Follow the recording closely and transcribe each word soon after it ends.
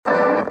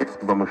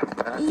What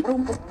fucking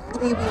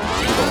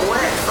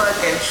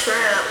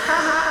shrimp?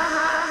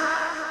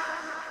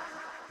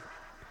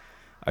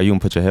 Are you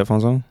gonna put your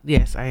headphones on?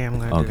 Yes, I am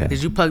gonna do that.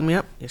 Did you plug me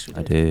up? Yes, you did.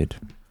 I did.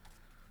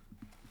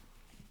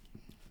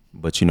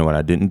 But you know what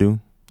I didn't do?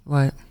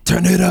 What?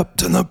 Turn it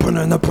up. And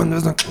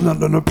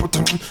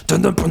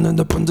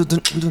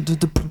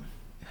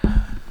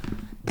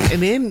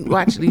then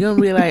watch, you're gonna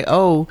be like,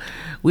 oh,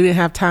 we didn't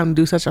have time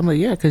to do such. I'm like,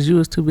 yeah, because you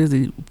was too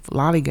busy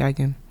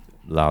lollygagging.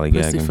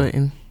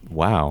 Pussyfooting.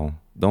 Wow.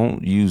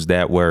 Don't use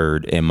that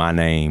word in my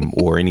name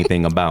or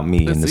anything about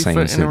me in the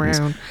same sentence.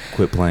 Around.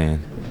 Quit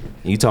playing.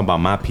 You talking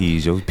about my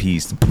peas, your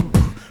peas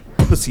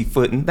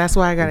pussyfooting. That's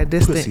why I got a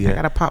distant. I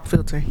got a pop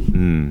filter.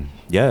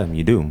 Yeah,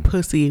 you do.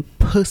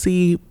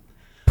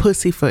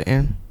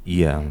 Pussyfooting.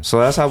 Yeah.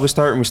 So that's how we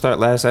start. We start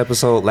last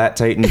episode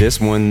lactating.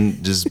 This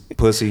one just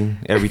pussy,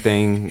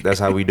 everything. That's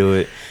how we do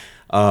it.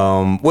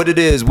 What it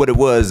is, what it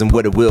was, and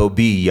what it will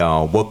be,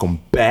 y'all. Welcome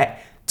back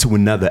to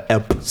another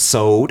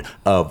episode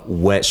of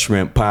Wet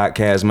Shrimp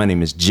Podcast. My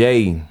name is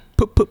Jay.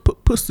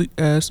 Pussy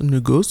ass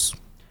niggas.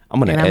 I'm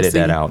going to edit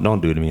that out.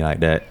 Don't do it to me like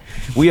that.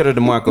 We are the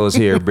DeMarcos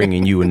here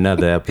bringing you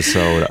another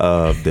episode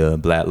of the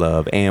Black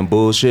Love and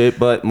Bullshit,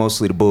 but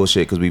mostly the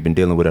bullshit because we've been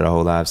dealing with it our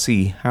whole life.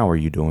 See, how are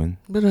you doing?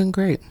 We're doing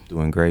great.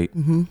 Doing great?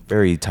 Mm-hmm.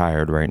 Very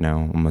tired right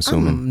now, I'm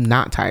assuming. I'm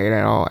not tired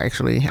at all,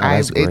 actually.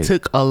 It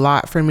took a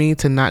lot for me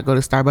to not go to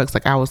Starbucks.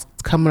 Like, I was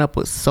coming up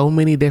with so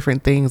many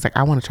different things. Like,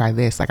 I want to try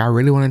this. Like, I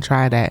really want to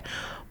try that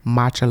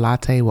matcha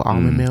latte with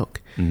almond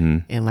milk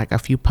and like a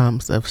few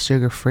pumps of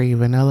sugar-free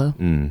vanilla.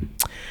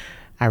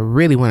 I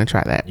really want to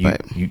try that,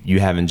 but you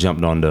haven't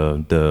jumped on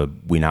the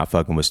we not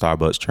fucking with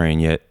Starbucks train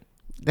yet.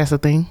 That's the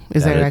thing.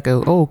 Is that like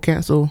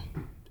cancel?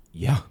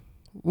 Yeah.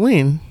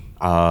 When?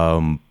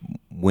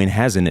 When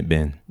hasn't it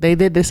been? They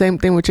did the same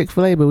thing with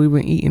Chick-fil-A, but we've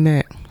been eating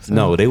that. So.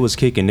 No, they was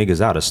kicking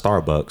niggas out of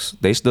Starbucks.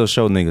 They still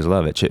show niggas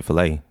love at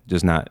Chick-fil-A,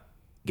 just not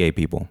gay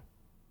people.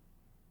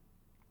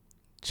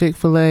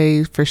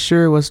 Chick-fil-A for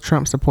sure was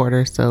Trump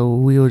supporter, so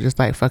we were just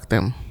like, fuck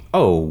them.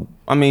 Oh,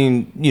 I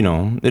mean, you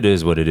know, it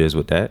is what it is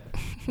with that.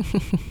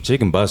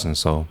 Chicken busting,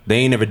 so they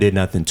ain't never did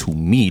nothing to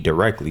me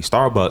directly.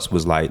 Starbucks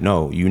was like,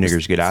 no, you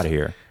niggers get out of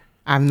here.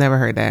 I've never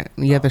heard that.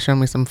 You have to show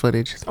me some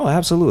footage. Oh,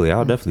 absolutely.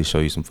 I'll definitely show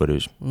you some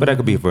footage. But that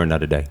could be for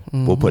another day.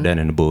 We'll put that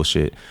in the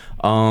bullshit.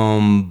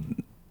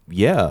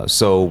 Yeah,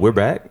 so we're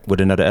back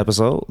with another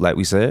episode, like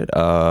we said.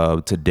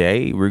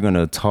 Today we're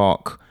gonna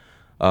talk.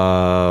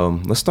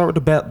 Let's start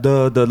with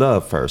the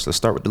love first. Let's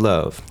start with the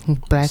love.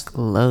 Black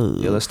love.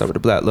 Yeah, let's start with the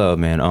black love,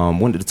 man.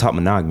 Wanted to talk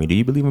monogamy. Do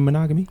you believe in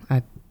monogamy?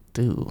 I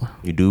do.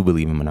 You do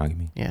believe in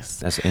monogamy? Yes.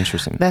 That's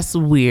interesting. That's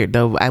weird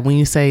though. When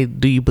you say,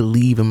 do you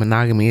believe in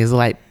monogamy? It's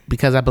like,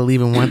 because I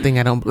believe in one thing,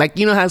 I don't like,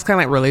 you know how it's kind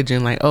of like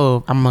religion. Like,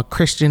 oh, I'm a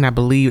Christian. I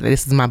believe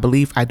this is my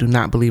belief. I do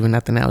not believe in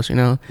nothing else, you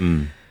know?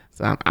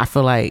 So I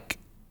feel like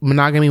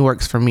monogamy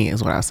works for me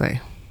is what I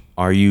say.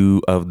 Are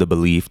you of the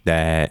belief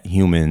that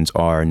humans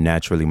are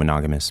naturally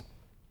monogamous?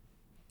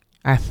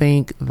 I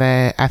think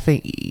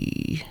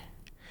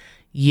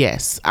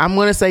yes. I'm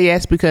going to say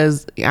yes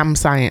because I'm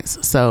science.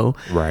 So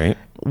right.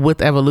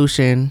 With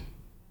evolution,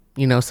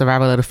 you know,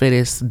 survival of the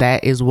fittest,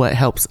 that is what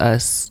helps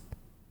us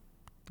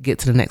get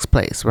to the next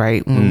place,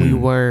 right? When we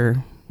were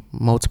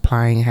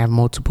multiplying, have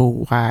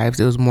multiple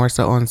wives, it was more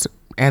so on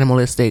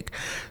animalistic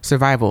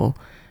survival,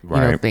 you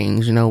know,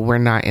 things. You know, we're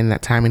not in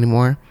that time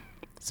anymore.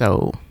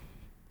 So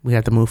we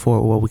have to move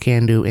forward what we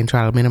can do and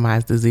try to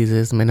minimize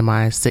diseases,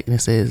 minimize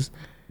sicknesses,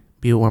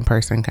 be with one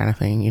person kind of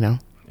thing, you know.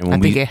 I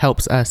think it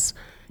helps us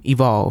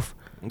evolve.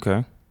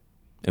 Okay.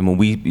 And when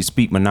we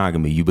speak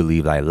monogamy, you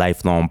believe like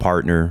lifelong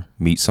partner,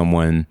 meet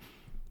someone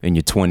in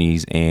your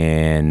 20s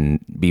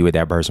and be with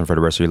that person for the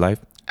rest of your life?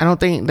 I don't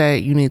think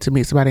that you need to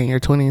meet somebody in your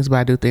 20s, but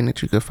I do think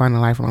that you could find a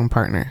lifelong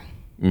partner.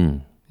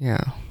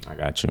 Yeah. I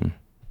got you.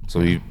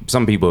 So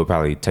some people it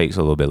probably takes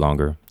a little bit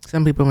longer.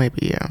 Some people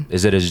maybe, yeah.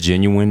 Is it as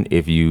genuine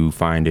if you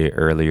find it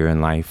earlier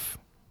in life?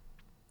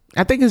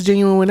 I think it's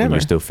genuine whenever. And you're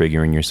still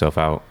figuring yourself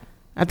out.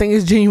 I think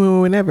it's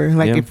genuine whenever.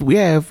 Like if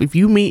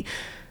you meet,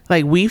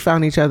 like we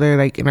found each other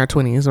like in our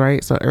 20s,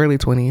 right? So early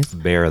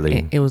 20s.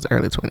 Barely. It was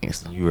early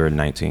 20s. You were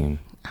 19.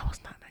 I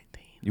was not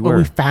 19. You were.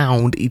 We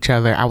found each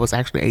other. I was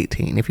actually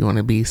 18 if you want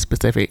to be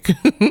specific.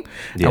 Yes.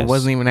 I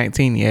wasn't even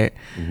 19 yet.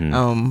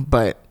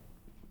 But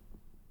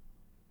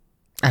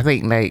I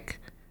think like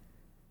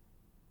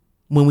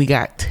when we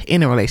got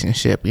in a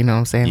relationship, you know what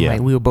I'm saying? Yeah.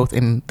 Like we were both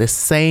in the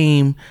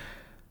same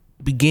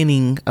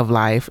beginning of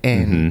life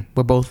and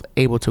we're both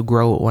able to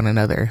grow with one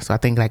another. So I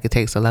think like it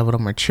takes a level of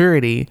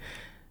maturity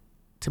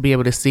to be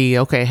able to see,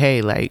 okay,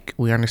 hey, like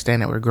we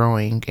understand that we're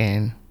growing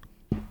and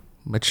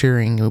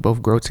maturing and we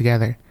both grow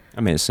together.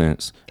 That makes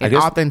sense. And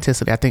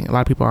authenticity. I think a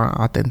lot of people aren't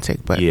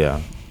authentic, but yeah,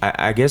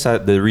 I guess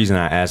the reason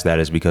I asked that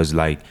is because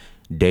like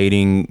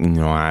dating, you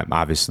know, I'm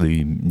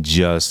obviously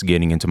just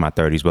getting into my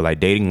 30s, but like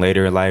dating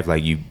later in life,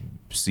 like you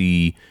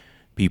see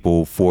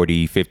people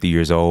 40, 50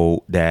 years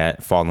old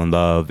that fall in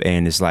love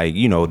and it's like,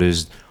 you know,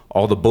 there's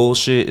all the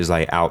bullshit is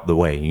like out the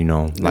way, you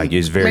know, like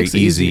it's very Makes it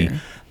easy.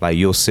 easier. Like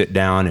you'll sit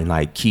down and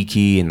like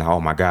kiki and oh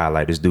my God,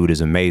 like this dude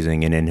is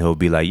amazing. And then he'll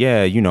be like,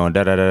 yeah, you know,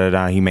 da da da da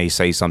da. He may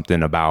say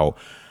something about,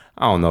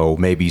 I don't know,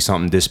 maybe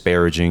something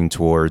disparaging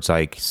towards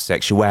like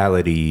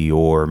sexuality,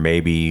 or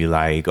maybe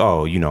like,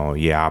 oh, you know,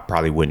 yeah, I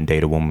probably wouldn't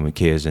date a woman with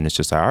kids. And it's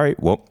just like, all right,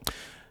 well,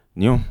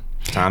 you know,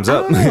 time's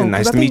up. I don't know,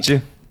 Nice 'cause to meet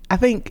you. I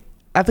think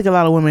a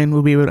lot of women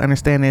will be able to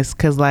understand this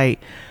because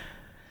like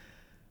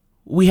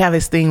we have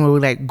this thing where we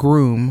like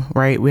groom,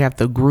 right? We have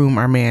to groom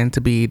our man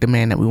to be the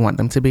man that we want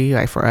them to be,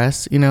 like for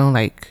us, you know,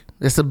 like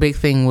it's a big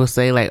thing. We'll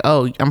say like,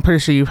 oh, I'm pretty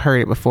sure you've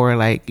heard it before.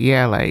 Like,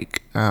 yeah,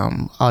 like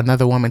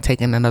another woman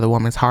taking another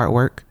woman's hard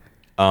work.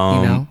 You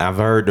know? I've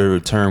heard the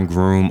term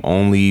groom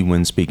only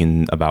when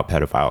speaking about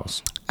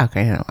pedophiles.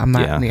 Okay, no, I'm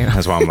not. Yeah, You know.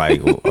 that's why I'm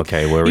like,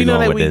 okay, where are we You know,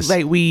 going like with this?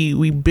 Like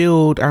we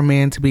build our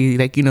man to be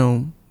like, you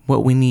know,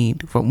 what we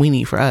need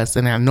for us,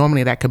 and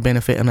normally that could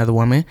benefit another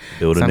woman.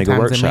 Build a nigga Sometimes it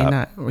may workshop.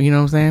 not. You know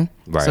what I'm saying?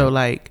 Right. So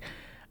like,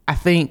 I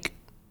think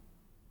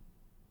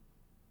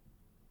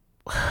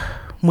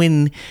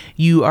when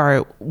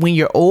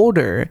you're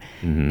older,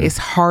 Mm-hmm. it's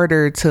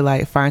harder to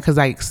like find, because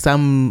like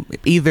some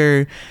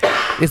either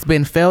it's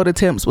been failed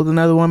attempts with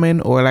another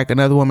woman, or like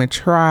another woman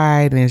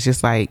tried and it's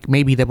just like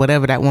maybe that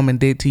whatever that woman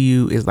did to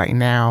you is like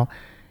now,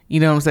 you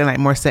know what I'm saying, like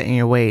more set in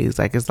your ways.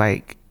 Like it's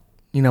like,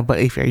 you know, but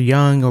if you're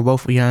young or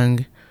both are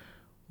young,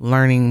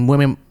 learning,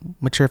 women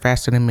mature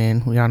faster than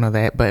men, we all know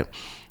that, but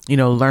you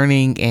know,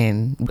 learning,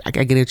 and I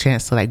get a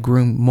chance to like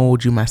groom,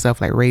 mold you myself,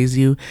 like raise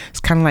you.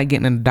 It's kind of like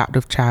getting an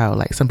adoptive child.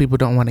 Like some people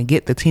don't want to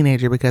get the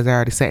teenager because they're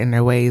already set in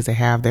their ways. They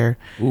have their,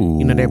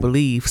 you know, their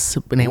beliefs,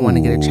 and they want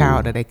to get a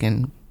child that they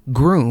can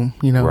groom.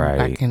 You know, Right.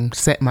 I can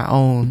set my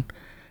own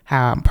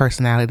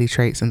personality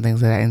traits and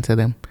things like that into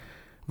them,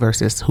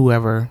 versus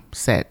whoever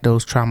set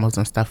those traumas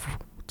and stuff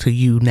to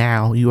you.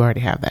 Now you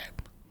already have that.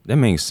 That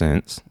makes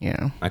sense. You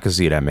know. I can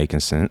see that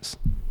making sense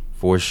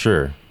for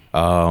sure.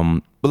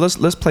 But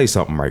let's play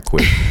something right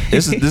quick.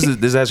 This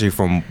is actually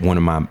from one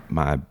of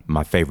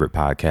my favorite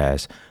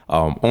podcasts.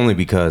 Only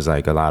because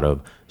like a lot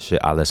of shit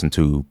I listen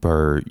to,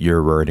 per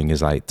your wording,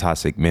 is like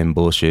toxic men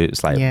bullshit.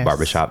 It's like Yes.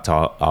 barbershop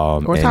talk. Or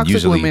and toxic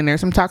usually women. There's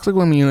some toxic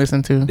women you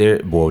listen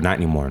to. well, not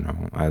anymore. No,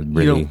 I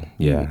really,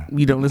 yeah.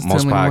 You don't listen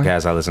Most to them anymore?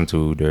 podcasts I listen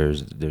to,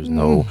 there's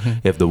no,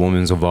 if the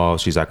woman's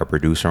involved, she's like a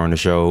producer on the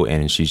show,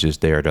 and she's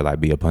just there to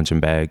like be a punching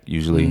bag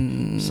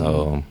usually.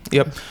 So,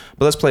 yep.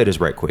 But let's play this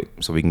right quick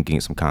so we can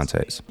get some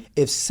context.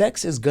 If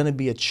sex is gonna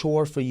be a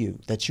chore for you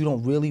that you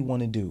don't really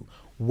want to do,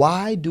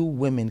 why do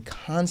women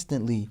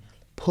constantly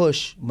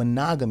push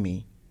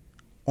monogamy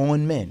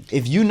on men?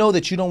 If you know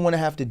that you don't want to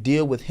have to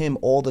deal with him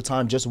all the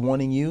time just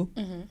wanting you,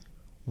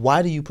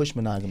 why do you push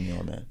monogamy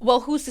on men? Well,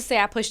 who's to say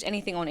I pushed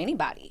anything on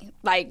anybody?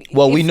 Like,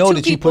 Well, we if know two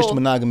that you pushed people-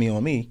 monogamy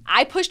on me.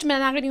 I pushed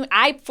monogamy.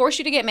 I forced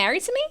you to get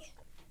married to me?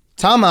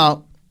 Time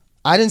out.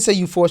 I didn't say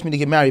you forced me to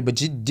get married, but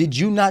did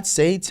you not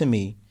say to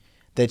me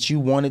that you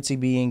wanted to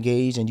be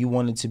engaged and you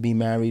wanted to be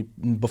married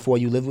before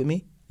you lived with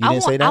me? You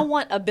didn't say that? I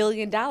want $1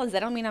 billion. That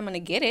don't mean I'm going to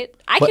get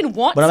it. I But- can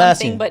want but I'm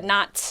something, asking, but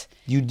not.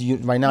 You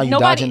right now you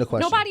Nobody, dodging the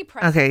question. nobody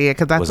Okay, yeah,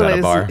 because I Was feel that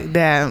a like bar?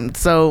 that.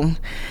 So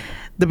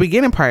the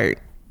beginning part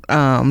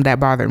that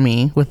bothered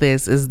me with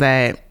this is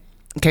that,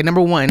 okay,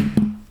 number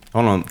one,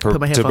 Hold on. Put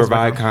my To headphones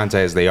provide back on.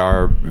 context, they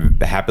are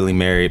happily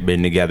married,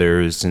 been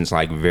together since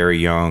like very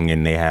young,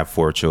 and they have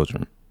 4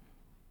 children.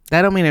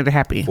 that don't mean that they're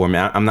happy. For me,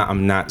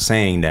 I'm not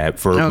saying that but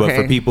for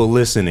Okay. people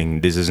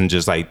listening, this isn't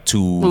just like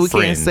two Well, we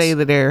friends. can't say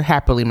that they're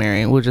happily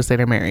married. We'll just say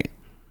they're married.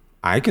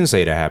 I can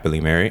say they're happily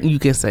married. You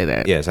can say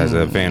that. Yes, as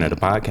a fan of the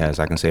podcast,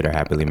 I can say they're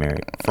happily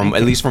married. From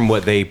at least from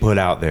what they put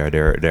out there,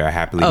 they're a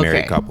happily Okay.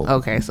 married couple.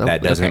 Okay, so-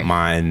 that doesn't okay.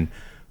 mind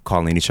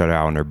calling each other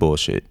out on their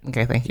bullshit.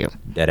 Okay, thank you.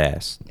 Dead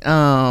ass.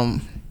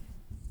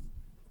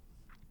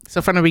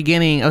 So from the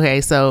beginning,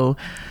 okay, so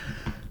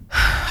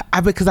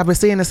because I've been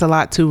seeing this a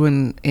lot too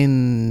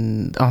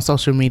in on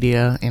social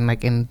media and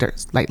like in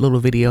like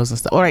little videos and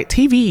stuff. All right,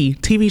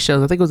 TV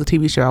shows. I think it was a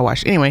TV show I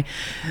watched. Anyway,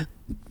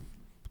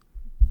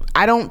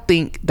 I don't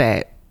think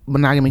that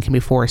monogamy can be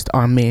forced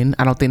on men.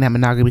 I don't think that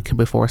monogamy can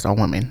be forced on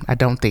women. I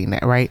don't think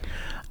that, right?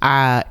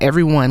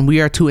 Everyone,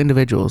 we are 2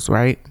 individuals,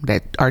 right,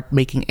 that are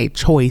making a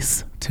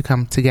choice to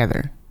come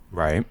together.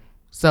 Right.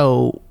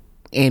 So,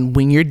 and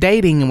when you're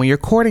dating and when you're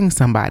courting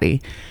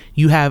somebody,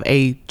 you have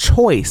a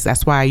choice.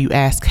 That's why you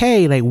ask,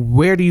 hey, like,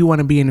 where do you want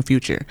to be in the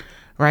future?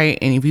 Right.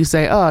 And if you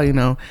say, oh, you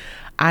know,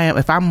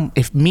 if I'm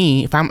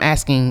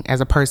asking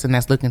as a person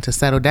that's looking to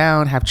settle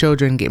down, have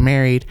children, get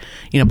married,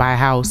 you know, buy a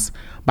house,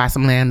 buy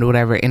some land or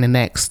whatever in the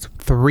next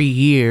 3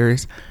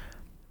 years,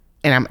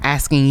 and I'm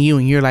asking you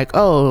and you're like,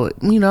 oh,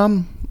 you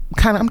know,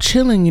 I'm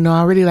chilling, you know,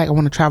 I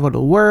want to travel the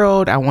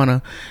world. I want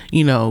to,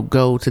 you know,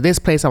 go to this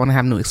place. I want to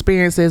have new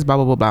experiences, blah,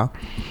 blah, blah,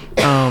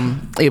 blah.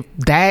 If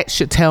that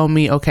should tell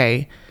me,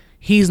 okay,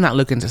 he's not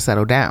looking to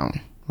settle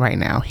down right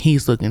now.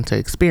 He's looking to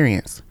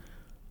experience.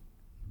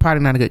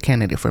 Probably not a good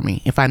candidate for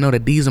me. If I know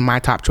that these are my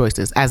top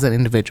choices as an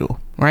individual,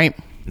 right?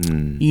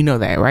 You know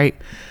that, right?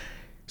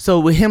 So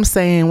with him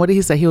saying, what did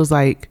he say? He was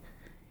like,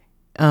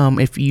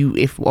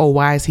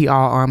 why is he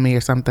all on me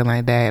or something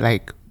like that?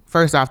 Like,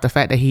 first off, the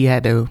fact that he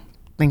had to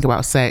think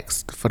about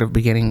sex for the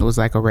beginning was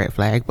like a red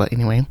flag. But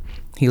anyway,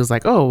 he was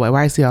like, oh,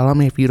 why is he all on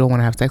me? If you don't want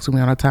to have sex with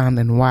me all the time,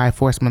 then why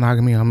force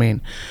monogamy on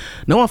men?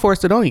 No one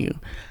forced it on you.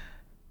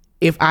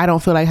 If I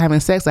don't feel like having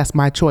sex, that's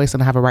my choice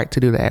and I have a right to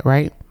do that,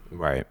 right?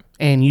 Right.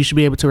 And you should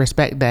be able to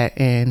respect that,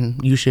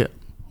 and you should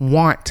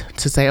want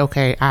to say,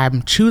 okay,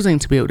 I'm choosing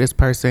to be with this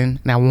person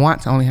and I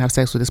want to only have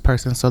sex with this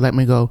person, so let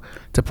me go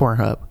to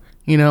Pornhub,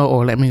 you know,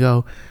 or let me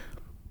go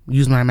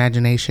use my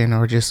imagination,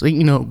 or just,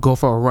 you know, go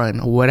for a run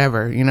or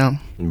whatever, you know.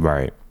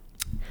 Right.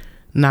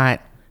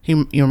 Not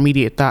your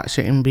immediate thought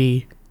shouldn't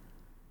be,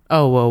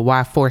 oh, well,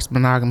 why force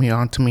monogamy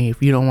onto me?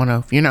 If you're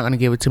not going to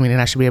give it to me,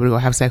 then I should be able to go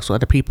have sex with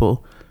other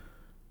people.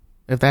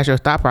 If that's your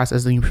thought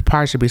process, then you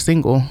probably should be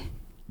single.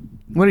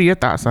 What are your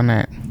thoughts on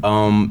that?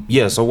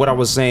 Yeah, so what I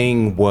was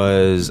saying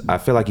was, I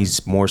feel like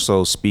he's more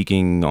so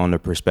speaking on the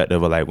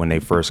perspective of like when they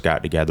first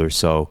got together.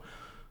 So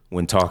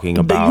when talking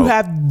about, you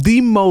have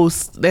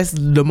that's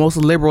the most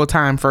liberal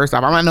time. First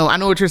off, I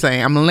know what you're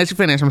saying. I'm gonna let you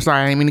finish. I'm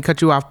sorry, I didn't mean to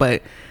cut you off,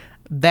 but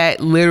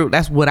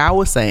that's what I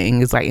was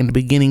saying. Is like in the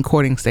beginning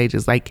courting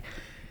stages, like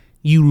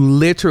you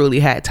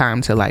literally had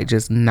time to like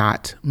just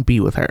not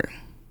be with her.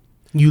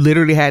 You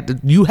literally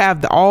you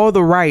have all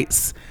the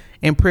rights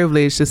and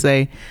privilege to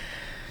say,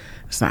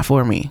 it's not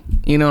for me.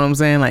 You know what I'm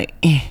saying? Like,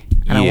 I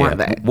don't want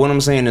that. What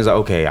I'm saying is,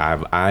 okay,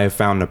 I've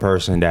found the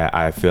person that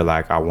I feel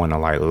like I want to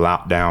like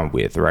lock down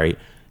with, right?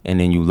 And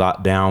then you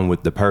lock down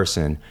with the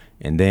person,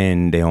 and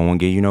then they don't want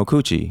to give you no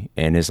coochie,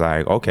 and it's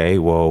like, okay,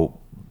 well,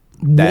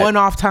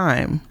 one-off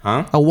time,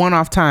 huh? A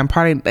one-off time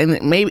party,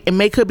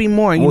 and it could be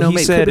more. You know, he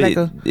said like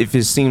if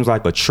it seems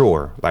like a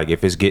chore, like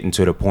if it's getting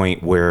to the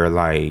point where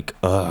like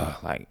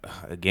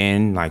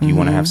again, like you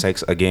want to have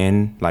sex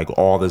again, like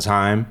all the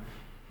time.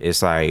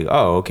 It's like,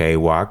 oh, okay,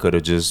 well, I could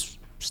have just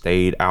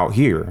stayed out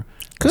here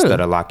instead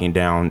of locking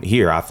down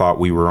here. I thought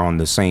we were on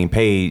the same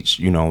page,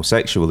 you know,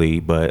 sexually,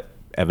 but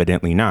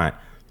evidently not.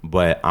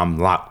 But I'm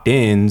locked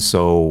in,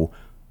 so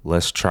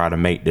let's try to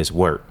make this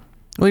work.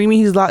 What do you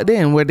mean he's locked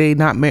in? Were they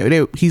not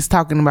married? He's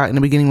talking about in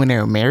the beginning when they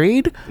were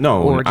married?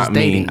 No, or just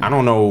dating? mean, I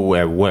don't know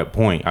at what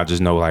point. I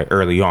just know like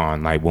early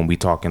on, like when we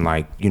talking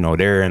like, you know,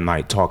 they're in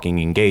like talking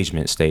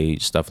engagement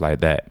stage, stuff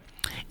like that.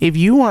 If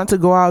you want to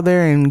go out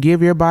there and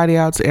give your body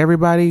out to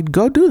everybody,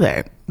 go do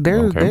that.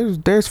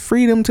 There's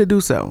freedom to do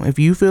so. If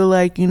you feel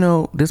like, you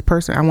know, this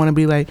person, I want to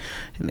be like,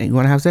 you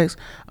want to have sex?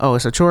 Oh,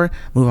 it's a chore.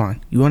 Move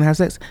on. You want to have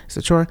sex? It's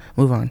a chore.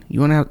 Move on. You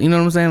want to have, you know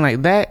what I'm saying?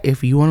 Like that.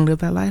 If you want to live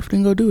that life,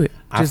 then go do it.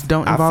 Just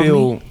don't involve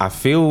me. I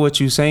feel what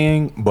you're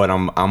saying, but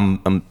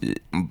I'm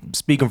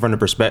speaking from the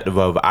perspective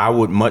of I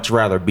would much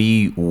rather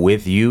be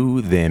with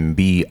you than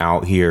be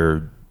out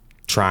here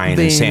trying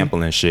and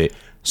sampling shit.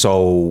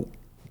 So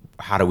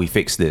how do we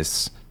fix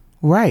this?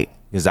 Right.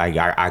 Because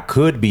I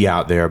could be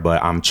out there,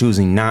 but I'm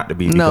choosing not to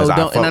be because I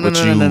fuck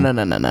with you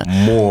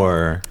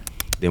more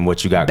than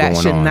what you got going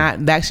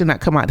on. That should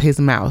not come out his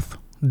mouth.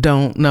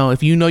 Don't know.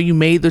 If you know you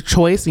made the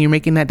choice and you're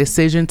making that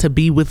decision to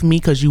be with me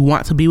because you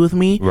want to be with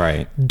me,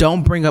 right?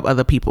 Don't bring up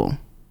other people.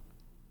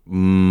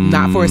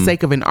 Not for the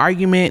sake of an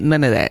argument.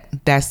 None of that.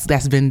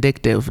 That's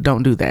vindictive.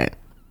 Don't do that.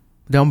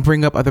 Don't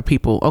bring up other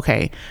people.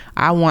 Okay,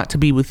 I want to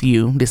be with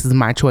you. This is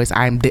my choice.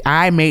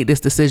 I made this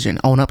decision.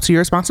 Own up to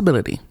your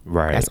responsibility.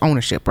 Right. That's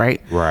ownership,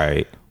 right?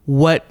 Right.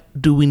 What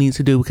do we need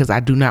to do? Because I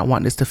do not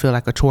want this to feel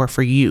like a chore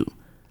for you.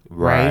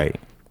 Right.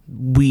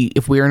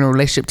 If we're in a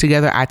relationship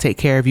together, I take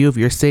care of you. If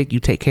you're sick, you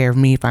take care of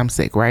me if I'm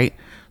sick, right?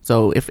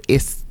 So if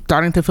it's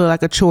starting to feel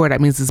like a chore, that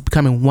means it's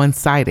becoming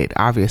one-sided,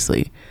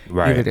 obviously.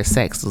 Right. Either the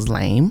sex is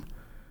lame,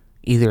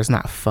 either it's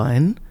not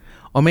fun,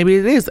 or maybe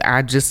it is.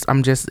 I'm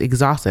just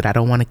exhausted. I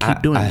don't want to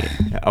keep doing it.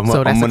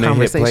 So that's I'm a gonna hit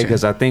conversation. play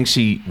because I think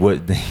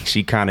what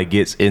she kind of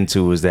gets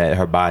into is that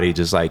her body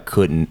just like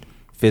couldn't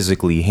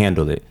physically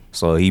handle it.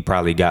 So he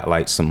probably got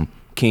like some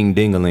king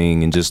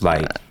dingaling and just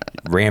like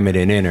ram it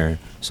in her.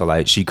 So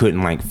like she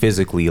couldn't like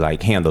physically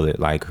like handle it.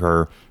 Like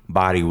her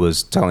body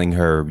was telling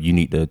her, you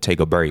need to take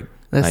a break.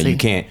 Like you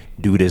can't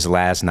do this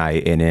last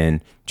night and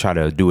then try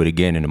to do it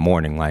again in the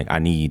morning. Like I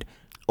need.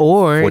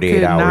 Or 48 it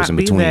could hours not in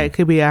be between. that. It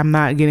could be I'm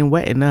not getting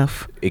wet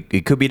enough.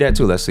 It could be that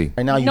too. Let's see.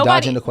 Right now, you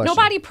dodging the question.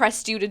 Nobody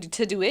pressed you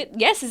to do it.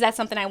 Yes, is that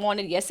something I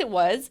wanted? Yes, it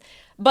was.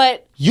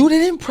 But you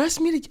didn't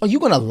press me. Are you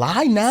gonna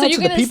lie now to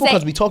the people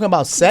because we talking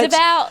about sex?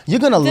 DeVal, you're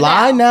gonna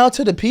lie now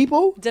to the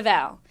people?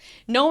 DeVal,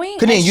 knowing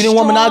Kadeen, you didn't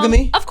want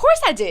monogamy? Of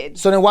course I did.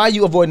 So then why are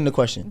you avoiding the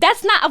question?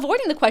 That's not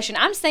avoiding the question.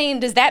 I'm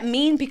saying, does that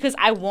mean because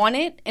I want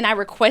it and I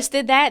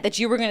requested that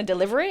you were gonna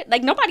deliver it?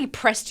 Like nobody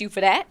pressed you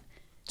for that.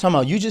 Time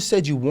out. You just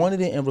said you wanted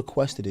it and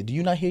requested it. Do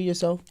you not hear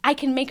yourself? I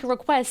can make a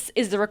request.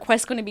 Is the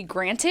request going to be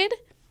granted?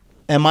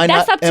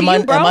 That's up to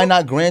you, bro. Am I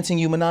not granting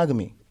you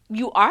monogamy?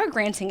 You are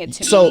granting it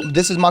to me. So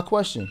this is my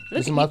question.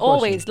 Look at your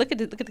boy.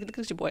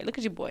 Look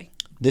at your boy.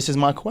 This is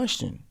my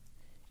question.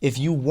 If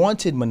you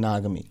wanted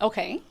monogamy,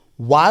 okay,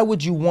 Why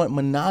would you want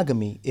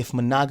monogamy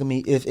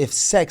if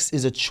sex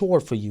is a chore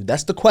for you?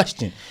 That's the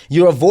question.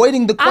 You're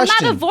avoiding the question.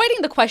 I'm not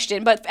avoiding the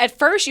question, but at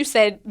first you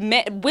said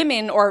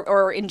women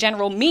or in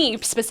general me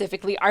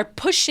specifically are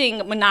pushing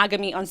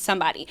monogamy on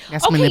somebody.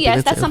 That's okay, yes,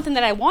 manipulative. that's something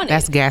that I wanted.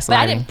 That's gaslighting. But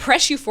I didn't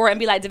press you for it and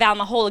be like, Deval, I'm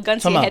gonna hold a gun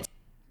to your head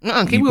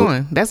Keep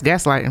going. That's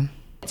gaslighting.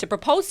 to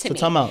propose to me.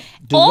 time out.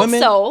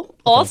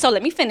 Also,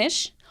 let me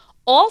finish.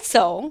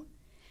 Also,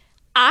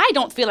 I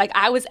don't feel like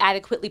I was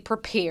adequately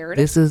prepared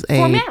This is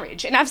for a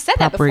marriage. And I've said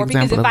that proper before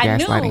because if example of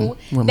I gaslighting knew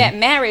women. that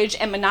marriage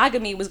and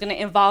monogamy was going to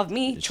involve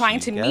me trying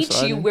to meet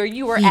you gaslighting? where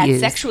you were He at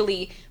is.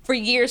 sexually for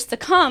years to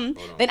come,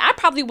 then I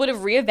probably would have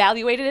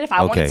reevaluated it if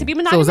I wanted Okay. to be So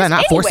monogamous is that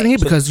not anyway. forcing it?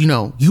 Because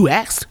you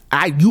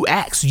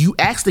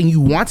asked and you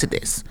wanted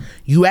this.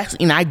 You asked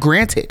and I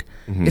granted.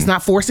 It's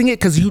not forcing it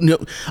because you know.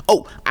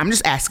 Oh, I'm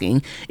just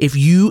asking if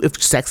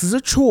sex is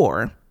a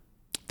chore,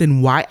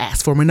 then why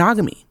ask for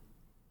monogamy?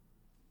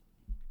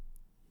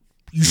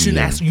 You shouldn't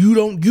ask.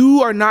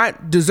 You are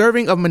not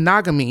deserving of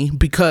monogamy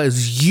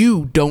because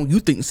you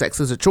think sex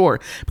is a chore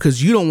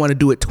because you don't want to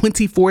do it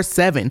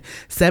 24/7,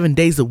 7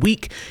 days a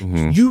week.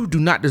 You do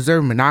not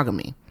deserve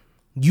monogamy.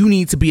 You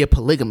need to be a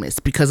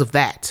polygamist because of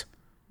that.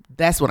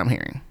 That's what I'm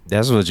hearing.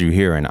 That's what you're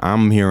hearing.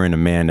 I'm hearing a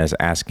man that's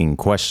asking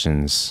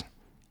questions.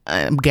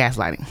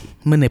 Gaslighting,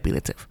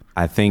 manipulative.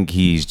 I think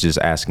he's just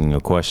asking a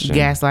question.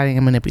 Gaslighting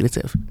and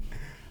manipulative.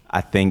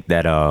 I think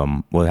that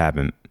what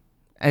happened?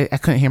 I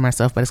couldn't hear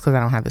myself, but it's because I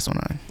don't have this one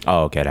on.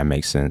 Oh, okay, that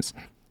makes sense.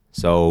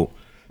 So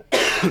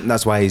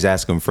that's why he's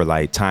asking for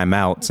like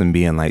timeouts and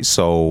being like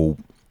so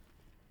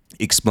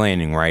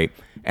explaining, right?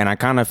 And I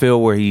kind of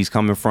feel where he's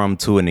coming from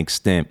to an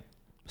extent.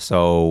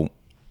 So,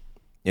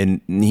 and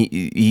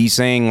he's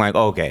saying like,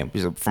 okay,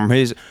 from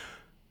his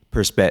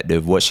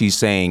perspective, what she's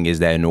saying is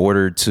that in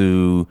order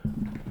to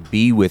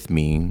be with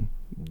me,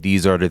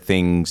 these are the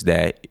things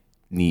that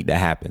need to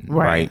happen,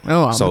 right?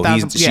 Oh, so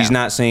she's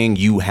not saying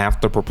you have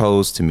to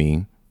propose to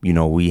me. You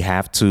know, we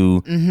have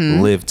to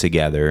live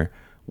together.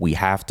 We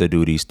have to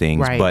do these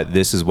things, Right. but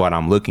this is what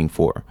I'm looking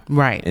for.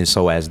 Right. And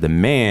so as the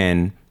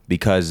man,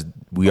 because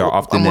we are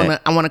often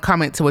I want to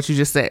comment to what you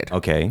just said.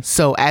 okay.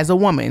 So as a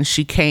woman,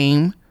 she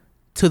came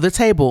to the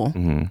table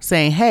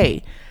saying,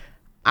 hey,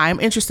 I'm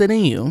interested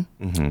in you.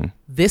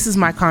 This is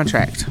my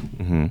contract,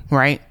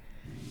 right?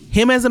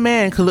 Him as a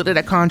man could look at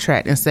that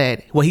contract and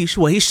said, what he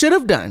should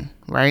have done,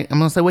 right? I'm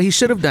going to say what he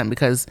should have done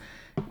because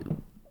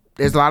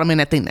there's a lot of men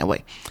that think that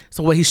way.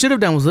 So what he should have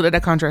done was look at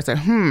that contract and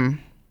said,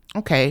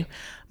 okay,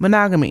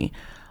 monogamy.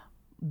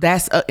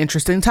 That's an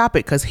interesting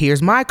topic because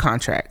here's my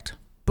contract.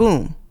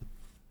 Boom,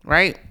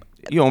 right?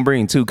 You don't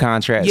bring two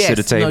contracts to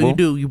the table. No, you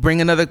do. You bring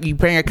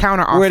a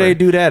counter offer. Where they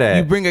do that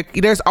at?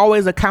 There's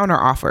always a counter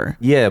offer.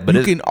 Yeah, but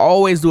you can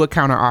always do a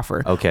counter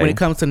offer. Okay. When it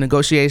comes to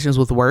negotiations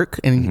with work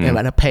and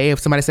about to pay, if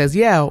somebody says,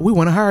 yeah, we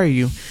want to hire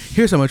you,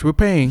 here's how much we're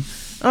paying.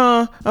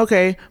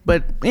 Okay,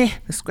 but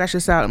let's scratch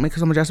this out and make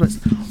some adjustments.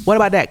 What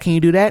about that? Can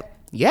you do that?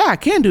 Yeah, I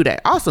can do that.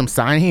 Awesome.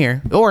 Sign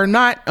here or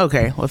not.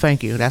 Okay. Well,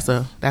 thank you. That's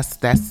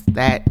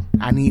that.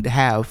 I need to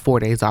have 4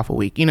 days off a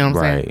week. You know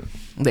what I'm saying?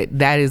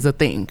 That is a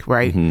thing,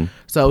 right?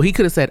 So he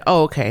could have said,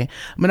 oh, okay,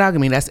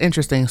 monogamy, that's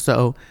interesting.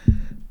 So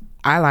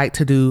I like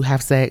to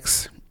have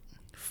sex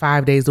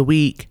 5 days a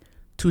week,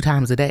 2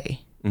 times a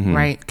day,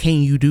 right?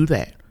 Can you do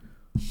that?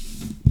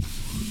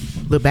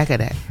 Look back at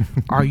that.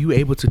 Are you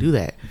able to do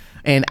that?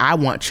 And I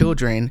want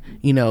children,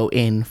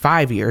 in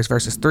 5 years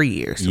versus 3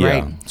 years,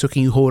 right? So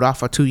can you hold off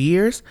for 2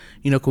 years?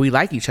 Can we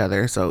like each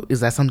other? So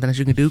is that something that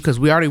you can do? Because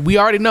we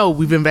already know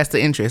we've invested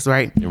interest,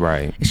 right?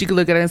 Right. And she could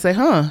look at it and say,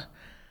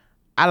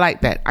 I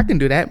like that. I can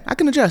do that. I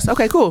can adjust.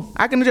 Okay, cool.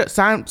 I can adjust.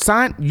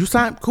 Sign. You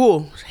sign.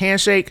 Cool.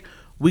 Handshake.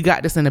 We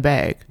got this in the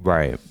bag.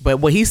 Right. But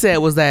what he said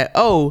was that,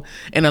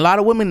 and a lot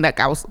of women, like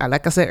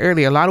I said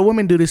earlier, a lot of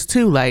women do this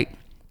too. Like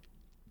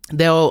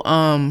they'll,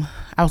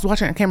 I was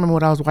watching, I can't remember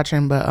what I was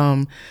watching,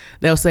 but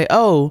they'll say,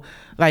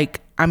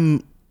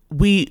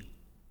 we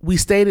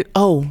stated,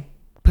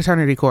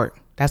 paternity court.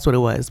 That's what it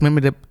was.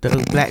 Remember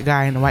the black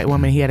guy and the white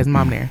woman? He had his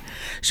mom there.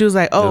 She was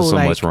like, There's so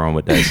much wrong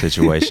with that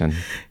situation.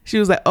 She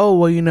was like,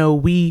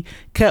 we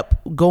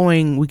kept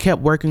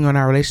working on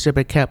our relationship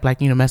and kept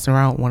messing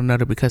around with one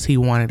another because he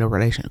wanted a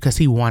relationship, because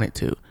he wanted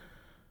to.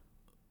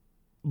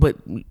 But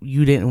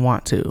you didn't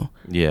want to.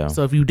 Yeah.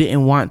 So if you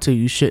didn't want to,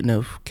 you shouldn't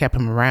have kept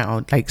him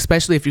around.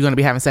 Especially if you're going to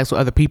be having sex with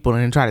other people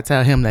and then try to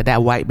tell him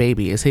that white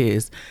baby is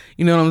his.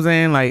 You know what I'm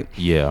saying?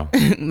 Yeah.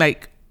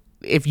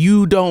 If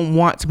you don't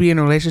want to be in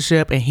a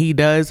relationship and he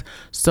does,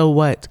 so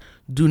what?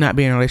 Do not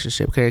be in a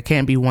relationship because it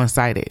can't be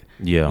one-sided.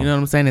 Yeah. You know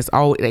what I'm saying? It's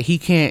always that he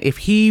can't, if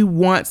she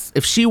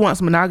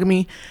wants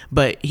monogamy,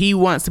 but he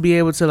wants to be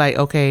able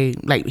to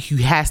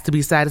he has to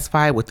be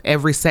satisfied with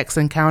every sex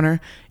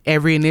encounter,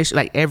 every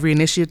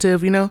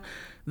initiative,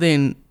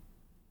 then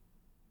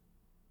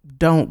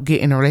don't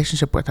get in a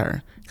relationship with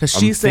her because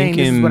she's saying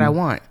this is what I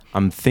want.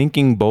 I'm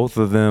thinking both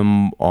of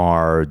them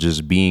are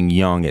just being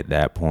young at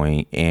that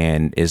point,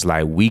 and it's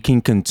like we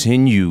can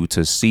continue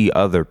to see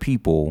other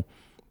people,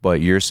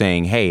 but you're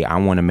saying, hey, I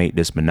want to make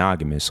this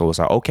monogamous. So it's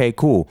like, okay,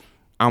 cool.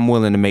 I'm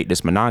willing to make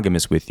this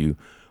monogamous with you,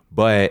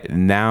 but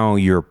now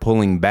you're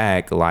pulling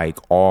back like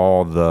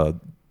all the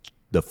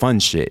fun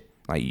shit.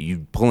 Like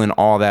you pulling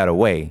all that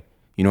away.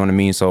 You know what I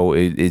mean? So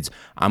it's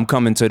I'm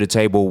coming to the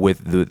table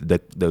with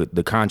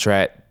the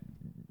contract,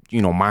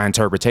 you know, my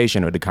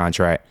interpretation of the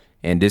contract,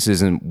 and this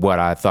isn't what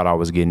I thought I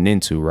was getting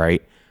into,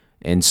 right?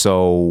 And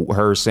so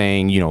her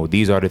saying, you know,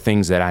 these are the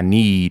things that I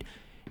need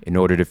in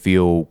order to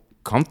feel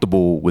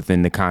comfortable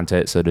within the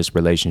context of this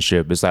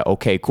relationship. It's like,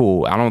 okay,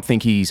 cool. I don't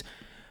think he's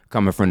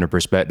coming from the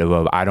perspective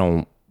of I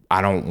don't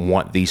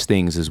want these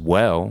things as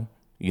well.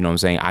 You know what I'm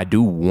saying? I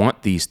do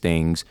want these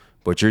things,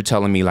 but you're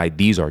telling me like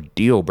these are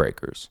deal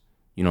breakers.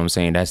 You know what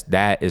I'm saying?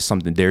 That is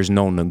something, there's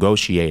no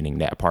negotiating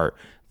that part.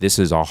 This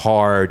is a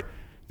hard,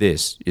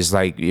 this. It's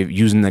like if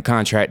using the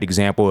contract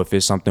example, if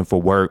it's something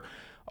for work,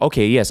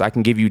 okay, yes, I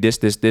can give you this,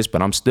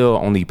 but I'm still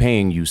only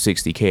paying you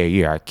 $60K a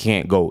year. I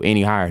can't go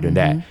any higher than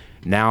that.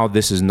 Now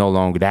this is no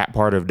longer, that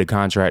part of the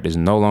contract is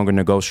no longer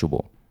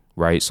negotiable,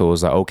 right? So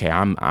it's like, okay,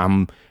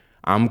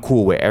 I'm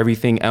cool with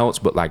everything else,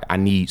 but like I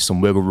need some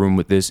wiggle room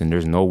with this, and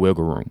there's no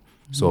wiggle room.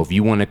 So if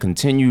you want to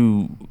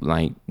continue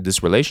like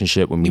this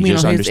relationship with me, You mean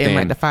just on his end, understand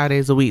like the 5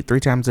 days a week, 3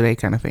 times a day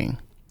kind of thing?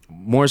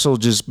 more so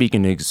just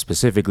speaking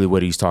specifically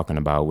what he's talking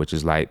about, which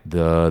is like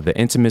the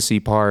intimacy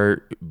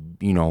part,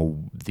 you know,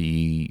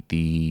 the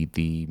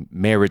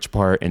marriage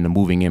part and the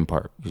moving in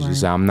part. It's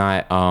just, I'm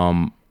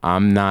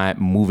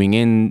not moving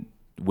in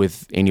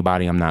with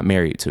anybody I'm not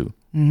married to.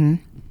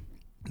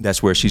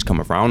 That's where she's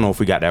coming from. I don't know if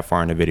we got that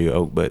far in the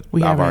video, but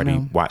I've already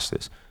watched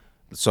this.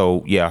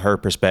 So yeah, her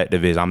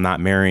perspective is I'm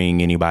not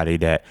marrying anybody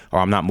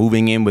I'm not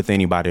moving in with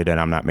anybody that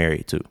I'm not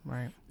married to.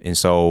 Right. And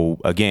so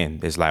again,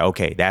 it's like,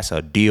 okay, that's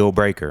a deal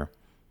breaker.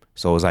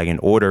 So it's like, in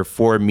order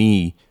for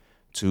me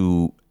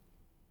to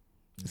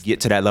get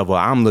to that level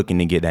I'm looking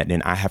to get at,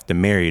 then I have to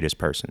marry this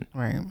person.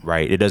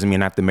 Right. It doesn't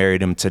mean I have to marry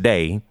them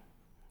today.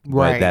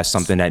 But that's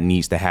something that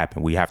needs to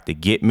happen. We have to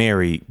get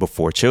married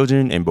before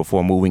children and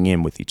before moving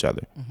in with each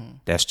other.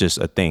 That's just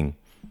a thing.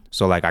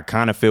 So like, I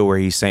kind of feel where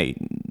he's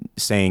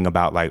saying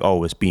about like,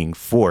 oh, it's being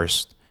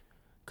forced,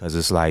 because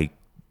it's like,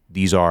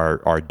 these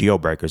are deal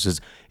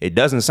breakers. It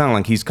doesn't sound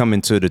like he's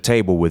coming to the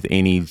table with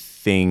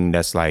anything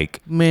that's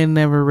like, men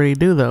never really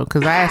do though,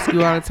 because I ask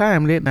you all the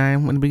time, didn't I?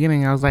 In the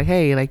beginning, I was like,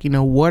 hey, like, you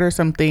know, what are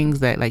some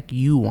things that like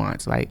you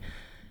want? Like,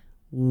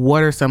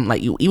 what are some,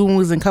 like, you, even when we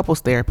was in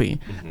couples therapy,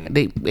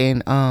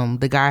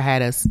 the guy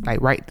had us like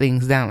write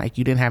things down, like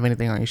you didn't have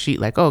anything on your sheet,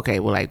 like, okay,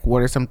 well, like,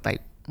 what are some,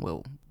 like,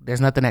 well, there's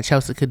nothing that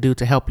Chelsea could do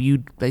to help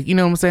you, like, you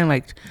know what I'm saying,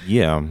 like,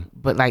 yeah,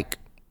 but like,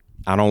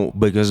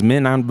 because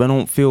men, I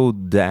don't feel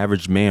the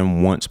average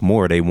man wants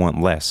more, they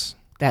want less.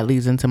 That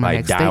leads into my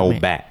next dial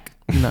statement. back.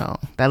 No,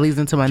 that leads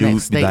into my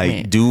next statement.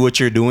 Like, do what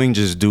you're doing,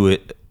 just do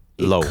it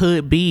low. It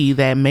could be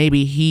that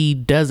maybe he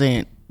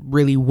doesn't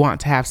really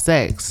want to have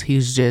sex. He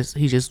just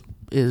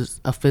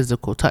is a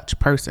physical touch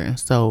person.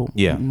 So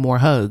yeah, more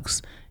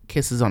hugs,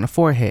 kisses on the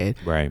forehead,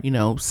 right? You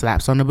know,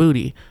 slaps on the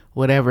booty,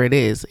 whatever it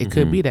is. It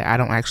could be that I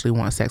don't actually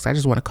want sex. I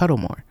just want to cuddle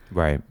more.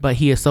 Right. But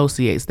he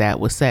associates that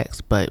with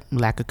sex, but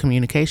lack of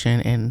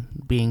communication and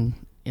being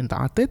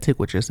authentic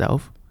with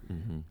yourself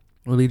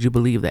will lead you to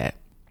believe that.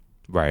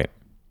 Right.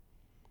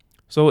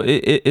 So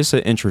it's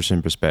an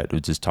interesting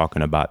perspective just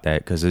talking about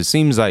that, because it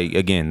seems like,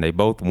 again, they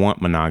both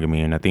want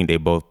monogamy, and I think they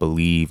both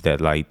believe that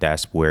like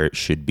that's where it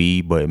should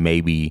be, but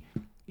maybe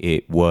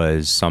it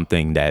was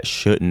something that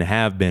shouldn't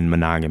have been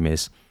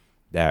monogamous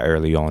that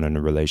early on in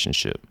the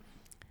relationship.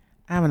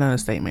 I have another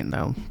statement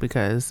though,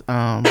 because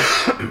I'm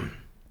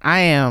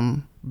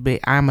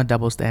a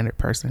double standard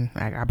person.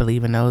 I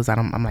believe in those.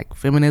 I'm like,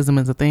 feminism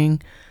is a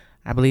thing.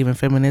 I believe in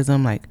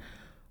feminism, like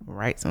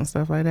rights and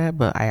stuff like that.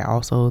 But I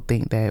also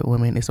think that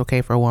it's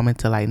okay for a woman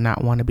to like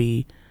not want to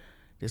be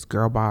this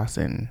girl boss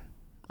and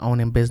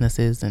owning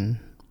businesses and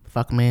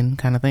fuck men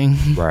kind of thing.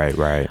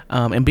 Right.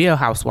 And be a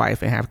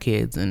housewife and have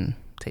kids and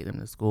take them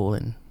to school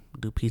and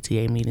do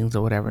PTA meetings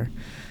or whatever.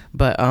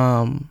 But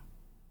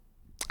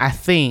I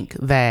think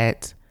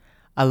that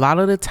a lot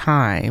of the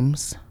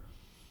times,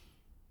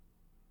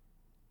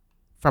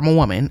 from a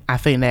woman, I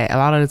think that a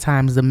lot of the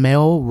times the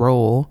male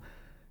role,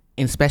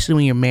 and especially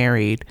when you're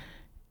married,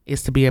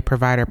 is to be a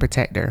provider,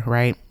 protector,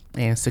 right?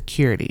 And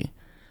security.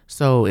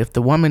 So if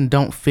the woman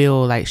don't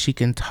feel like she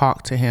can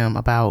talk to him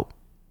about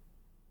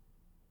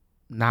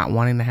not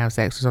wanting to have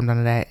sex or something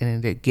like that,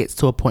 and it gets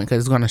to a point, because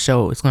it's going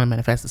to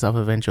manifest itself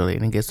eventually,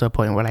 and it gets to a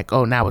point where like,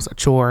 oh, now it's a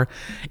chore,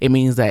 it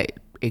means that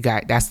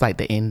that's like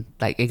the end,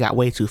 like it got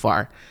way too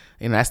far.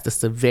 And that's the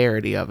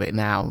severity of it.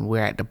 Now we're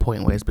at the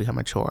point where it's become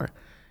a chore,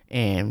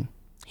 and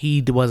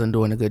he wasn't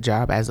doing a good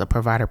job as a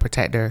provider,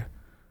 protector,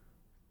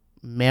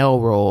 male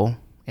role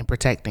in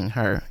protecting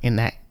her in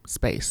that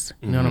space.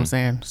 You know what I'm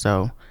saying?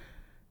 So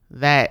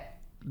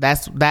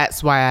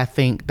that's why I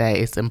think that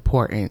it's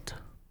important,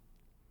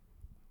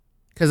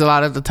 because a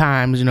lot of the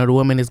times, you know, the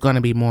woman is going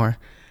to be more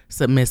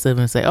submissive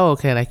and say, oh,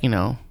 okay, like, you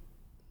know,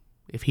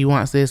 if he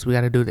wants this, we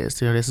got to do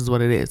this. You know, this is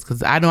what it is.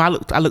 Because I know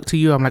I look to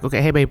you. I'm like,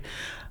 okay, hey, babe.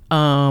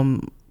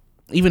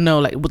 Even though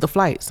like with the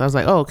flights, I was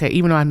like, oh, okay.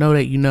 Even though I know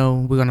that, you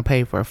know, we're going to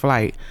pay for a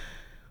flight,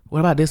 what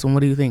about this one?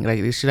 What do you think?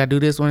 Like, should I do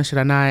this one? Should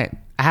I not?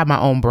 I have my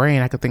own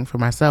brain. I could think for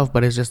myself,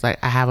 but it's just like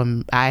I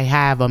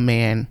have a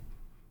man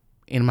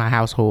in my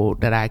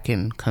household that I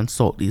can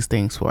consult these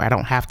things for. I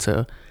don't have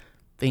to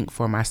think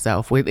for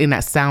myself. And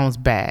that sounds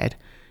bad,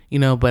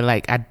 but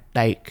I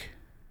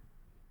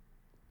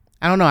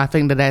don't know. I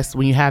think that's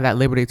when you have that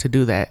liberty to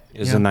do that.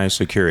 It's a nice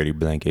security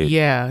blanket.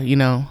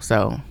 Yeah,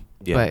 so.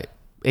 Yeah.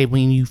 But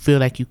when you feel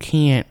like you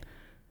can't,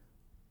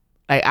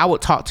 like, I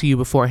would talk to you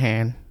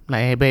beforehand.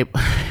 Like, hey, babe,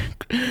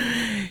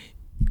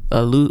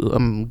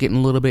 I'm getting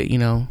a little bit,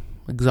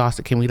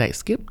 exhausted. Can we like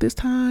skip this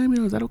time?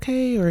 Is that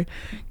okay? Or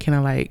can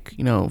I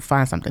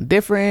find something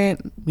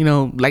different?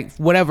 Like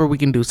whatever we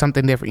can do,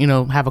 something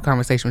different. Have a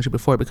conversation with you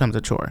before it becomes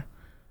a chore.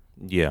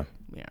 Yeah.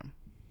 Yeah.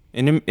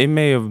 And it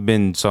may have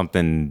been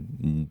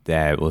something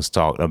that was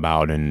talked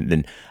about,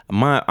 and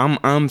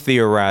I'm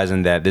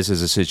theorizing that this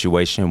is a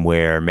situation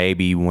where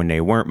maybe when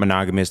they weren't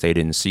monogamous, they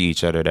didn't see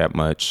each other that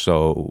much,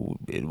 so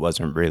it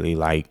wasn't really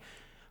like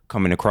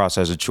coming across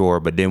as a chore.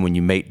 But then when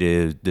you make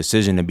the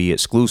decision to be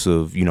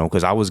exclusive,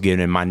 because I was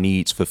getting my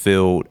needs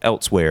fulfilled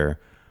elsewhere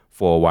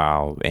for a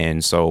while,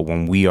 and so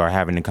when we are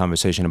having a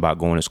conversation about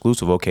going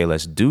exclusive, okay,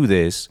 let's do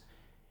this,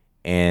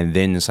 and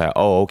then it's like,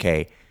 oh,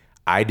 okay,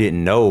 I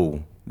didn't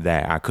know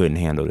that I couldn't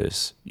handle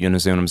this. You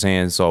understand what I'm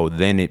saying? So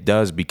then it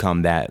does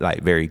become that,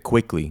 like, very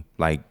quickly,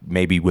 like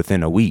maybe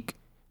within a week,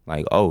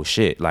 like, oh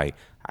shit, like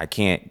I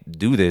can't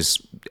do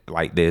this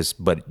like this,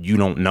 but you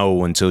don't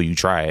know until you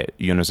try it.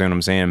 You understand what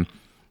I'm saying?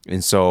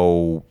 And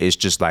so it's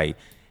just like,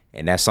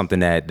 and that's something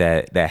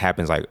that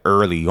happens like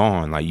early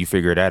on, like you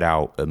figure that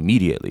out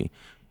immediately.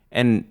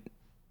 And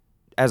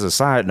as a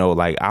side note,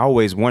 like I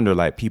always wonder,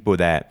 like people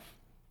that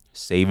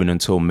save it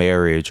until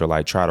marriage or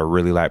like try to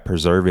really like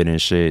preserve it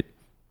and shit,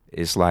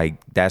 it's like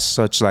that's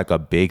such like a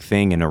big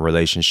thing in a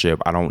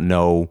relationship. I don't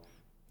know,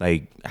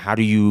 like how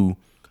do you,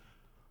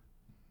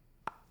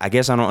 I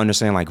guess I don't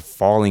understand like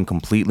falling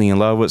completely in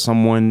love with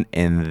someone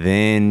and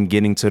then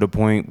getting to the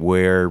point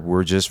where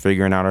we're just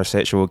figuring out our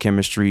sexual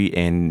chemistry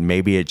and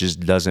maybe it just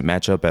doesn't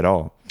match up at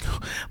all.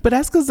 But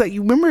that's because like,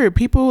 you remember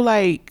people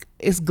like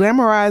it's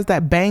glamorized,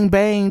 that bang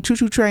bang choo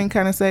choo train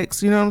kind of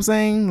sex, you know what I'm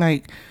saying?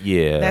 Like,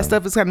 yeah, that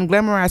stuff is kind of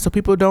glamorized, so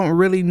people don't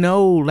really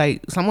know.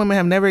 Like some women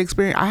have never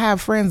experienced, I have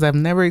friends that have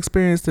never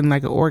experienced in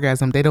like an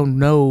orgasm. They don't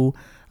know,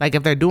 like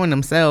if they're doing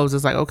themselves,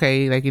 it's like,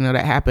 okay, like,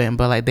 that happened,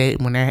 but like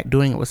when they're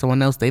doing it with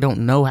someone else, they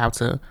don't know how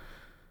to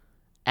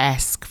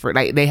ask for,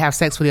 like they have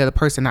sex for the other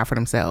person, not for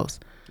themselves.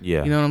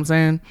 Yeah, you know what I'm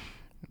saying?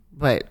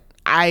 But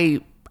I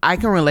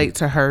can relate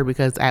to her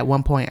because at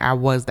one point I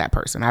was that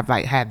person. I've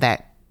like had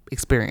that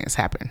experience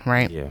happen,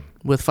 right? Yeah.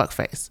 With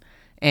fuckface,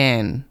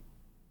 and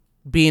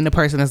being the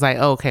person that's like,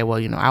 oh, okay,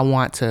 well, I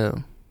want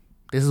to,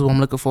 this is what I'm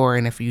looking for,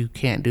 and if you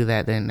can't do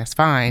that, then that's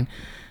fine.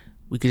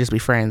 We could just be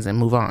friends and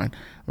move on,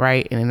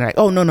 right? And then they're like,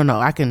 oh, no,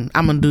 I'm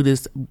gonna do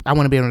this. I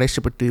want to be in a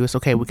relationship with you. It's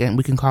okay. We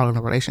can call it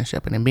a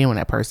relationship, and then being with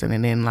that person,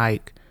 and then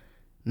like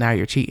now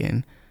you're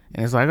cheating,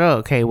 and it's like, oh,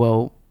 okay,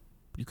 well,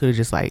 you could have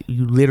just like,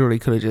 you literally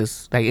could have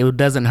just like, it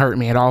doesn't hurt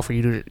me at all for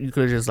you to, you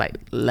could have just like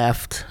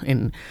left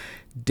and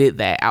did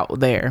that out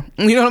there.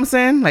 You know what I'm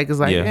saying? Like it's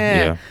like,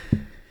 yeah.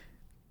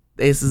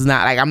 This is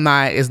not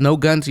like, it's no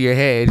gun to your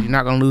head. You're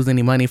not gonna lose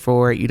any money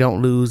for it. You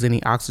don't lose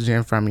any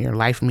oxygen from your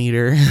life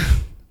meter.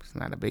 It's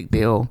not a big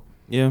deal.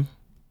 Yeah.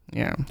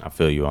 I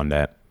feel you on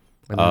that.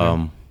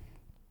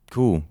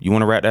 Cool. You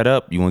want to wrap that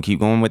up? You want to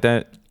keep going with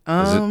that?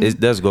 It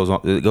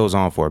goes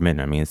on for a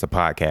minute. I mean, it's a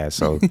podcast,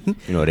 so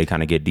they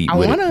kind of get deep. I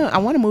want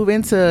to move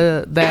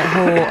into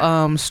that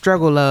whole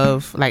struggle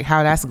of like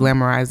how that's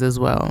glamorized as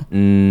well.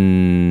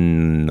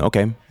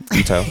 Okay,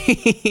 you tell.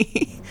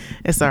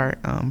 It's our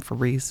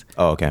Fabrice.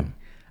 Oh, okay.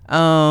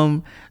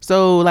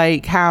 So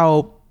like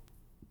how,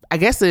 I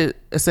guess it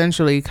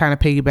essentially kind of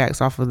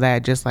piggybacks off of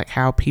that, just like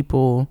how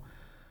people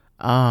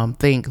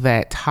think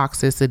that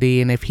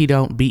toxicity, and if he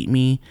don't beat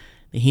me,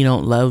 he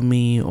don't love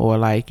me, or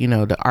like,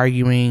 the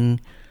arguing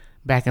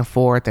back and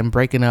forth and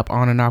breaking up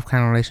on and off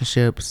kind of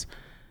relationships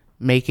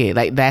make it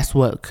like that's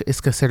what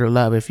is considered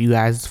love if you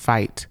guys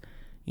fight.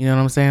 You know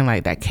what I'm saying?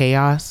 Like that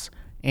chaos.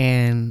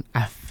 And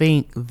I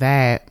think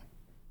that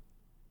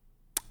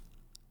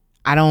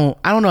I don't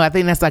know. I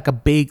think that's like a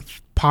big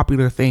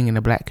popular thing in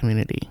the black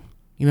community.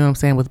 You know what I'm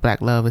saying? With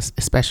black love,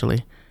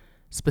 especially,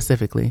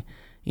 specifically,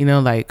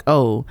 like,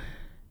 oh,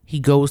 he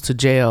goes to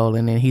jail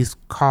and then he's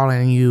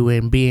calling you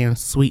and being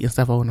sweet and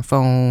stuff over the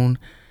phone.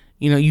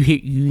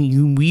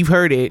 We've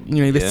heard it.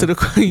 Listen to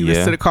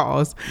the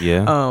calls.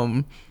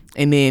 Yeah.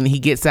 And then he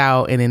gets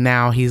out and then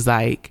now he's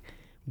like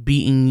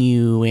beating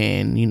you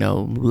and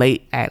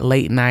late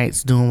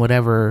nights doing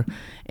whatever.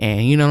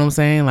 And you know what I'm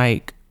saying?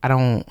 Like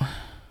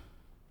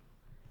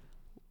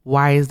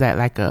why is that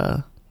like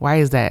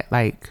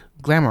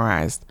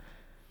glamorized?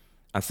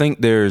 I think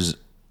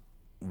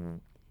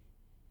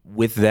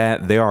with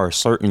that, there are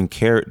certain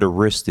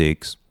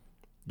characteristics,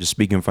 just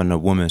speaking from the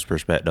woman's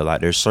perspective,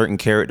 like there's certain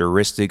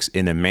characteristics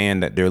in a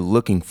man that they're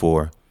looking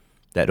for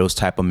that those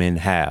type of men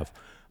have.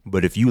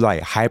 But if you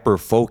like hyper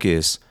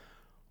focus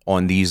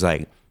on these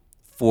like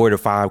 4 to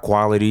 5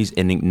 qualities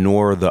and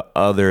ignore the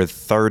other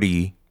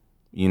 30,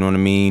 you know what I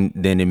mean,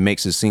 then it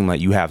makes it seem like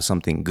you have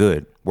something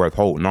good worth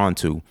holding on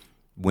to.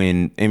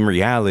 When in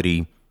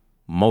reality,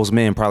 most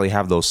men probably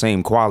have those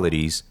same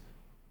qualities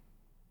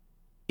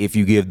if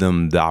you give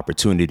them the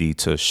opportunity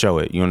to show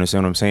it. You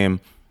understand what I'm saying?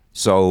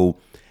 So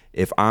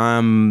if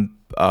I'm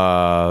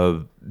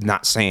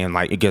not saying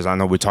like, because I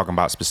know we're talking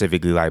about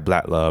specifically like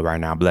black love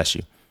right now, bless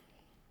you.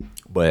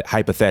 But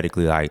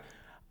hypothetically, like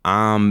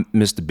I'm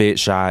Mr. Big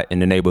Shot in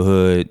the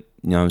neighborhood,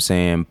 you know what I'm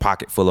saying?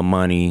 Pocket full of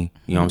money,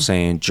 you know what I'm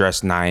saying?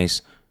 Dressed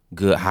nice,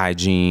 good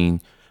hygiene.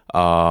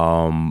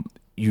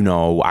 You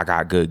know, I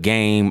got good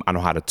game. I know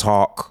how to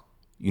talk.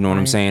 You know what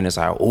I'm saying? It's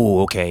like,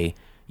 oh, okay.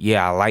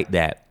 Yeah, I like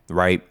that,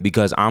 right?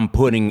 Because I'm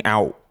putting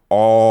out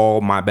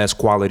all my best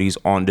qualities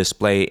on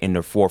display in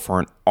the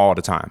forefront all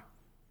the time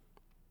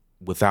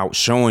without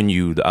showing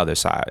you the other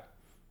side.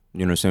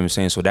 You know what I'm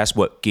saying? So that's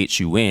what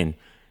gets you in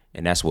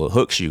and that's what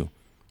hooks you.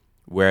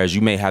 Whereas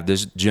you may have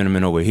this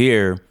gentleman over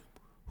here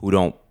who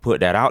don't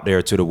put that out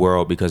there to the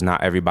world because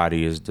not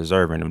everybody is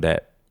deserving of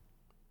that.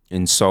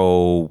 And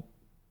so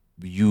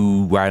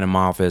you write him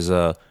off as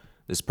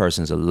this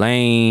person's a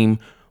lame,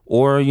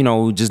 or, you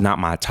know, just not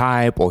my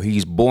type, or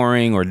he's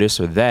boring, or this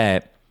or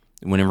that,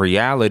 when in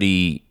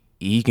reality,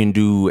 he can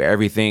do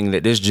everything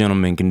that this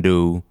gentleman can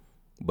do.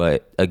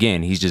 But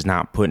again, he's just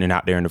not putting it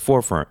out there in the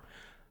forefront.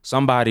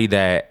 Somebody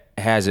that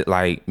has it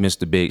like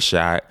Mr. Big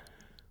Shot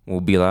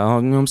will be like, oh,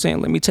 you know what I'm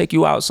saying? Let me take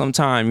you out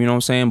sometime, you know what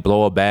I'm saying?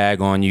 Blow a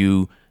bag on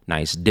you,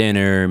 nice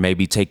dinner,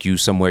 maybe take you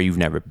somewhere you've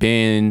never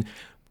been.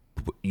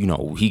 You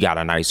know, he got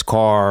a nice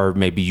car.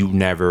 Maybe you've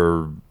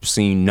never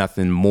seen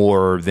nothing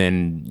more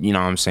than, you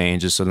know what I'm saying,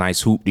 just a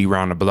nice hoopty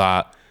around the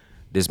block.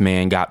 This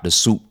man got the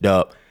souped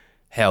up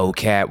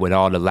Hellcat with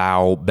all the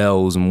loud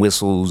bells and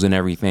whistles and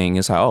everything.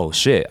 It's like, oh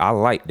shit, I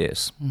like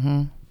this.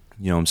 Mm-hmm.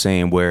 You know what I'm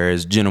saying?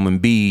 Whereas Gentleman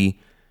B,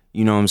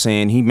 you know what I'm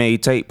saying, he may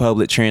take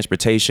public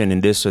transportation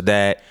and this or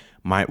that,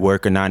 might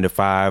work a 9 to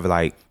 5,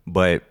 like,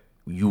 but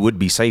you would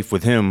be safe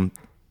with him,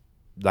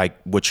 like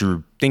what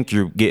you think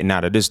you're getting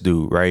out of this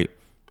dude, right?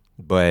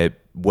 But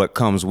what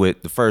comes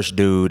with the first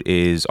dude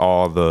is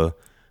all the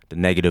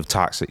negative,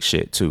 toxic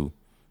shit too,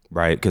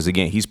 right? Because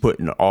again, he's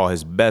putting all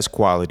his best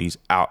qualities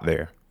out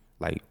there,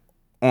 like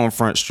on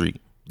Front Street.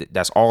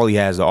 That's all he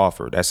has to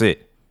offer. That's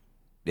it.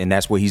 And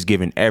that's what he's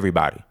giving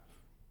everybody.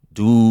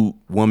 Dude,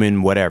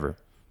 woman, whatever.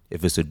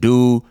 If it's a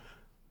dude,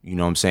 you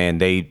know what I'm saying,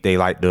 they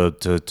like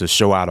to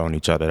show out on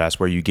each other. That's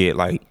where you get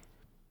like,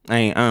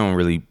 I don't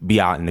really be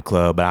out in the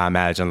club, but I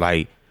imagine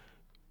like,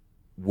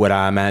 what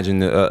I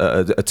imagine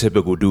a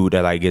typical dude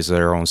that like gets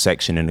their own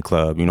section in the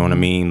club. You know what I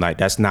mean? Like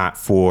that's not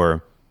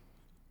for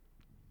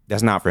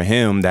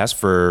him. That's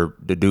for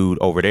the dude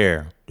over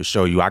there to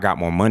show you I got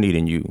more money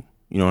than you.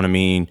 You know what I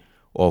mean?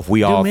 Or if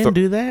we all men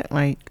do that,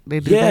 like they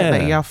do that,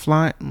 like y'all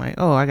flaunt, like,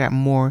 oh, I got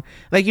more.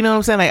 Like, you know what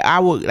I'm saying? Like I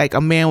would, like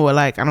a man would,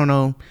 like, I don't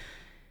know,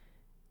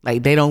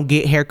 like they don't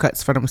get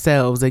haircuts for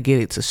themselves. They get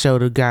it to show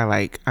the guy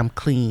like I'm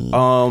clean.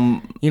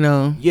 You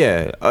know?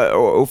 Yeah.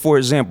 Or for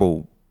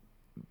example,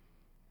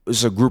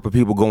 it's a group of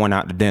people going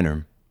out to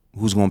dinner.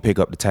 Who's going to pick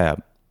up the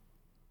tab?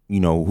 You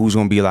know, who's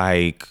going to be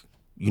like,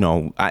 you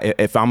know,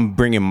 if I'm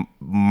bringing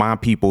my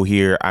people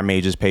here, I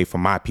may just pay for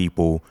my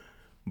people.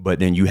 But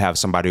then you have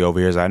somebody over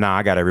here is like, nah,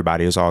 I got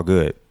everybody. It's all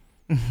good.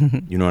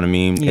 You know what I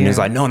mean? Yeah. And it's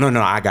like, no,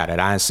 I got it.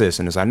 I insist.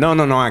 And it's like, no,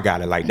 I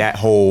got it. Like that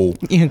whole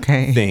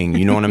thing,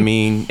 you know what I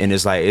mean? And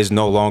it's like, it's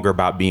no longer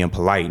about being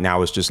polite.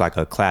 Now it's just like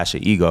a clash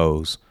of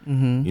egos.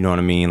 Mm-hmm. You know what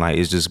I mean? Like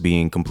it's just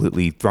being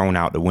completely thrown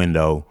out the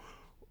window.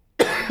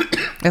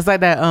 It's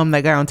like that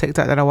guy on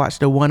TikTok that I watched,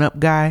 the One Up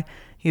guy.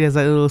 He does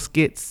like little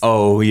skits.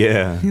 Oh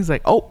yeah. He's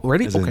like, oh,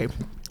 ready? Okay.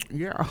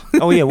 Yeah.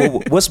 Oh yeah.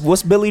 Well,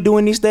 what's Billy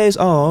doing these days?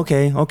 Oh,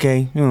 okay.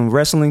 You know,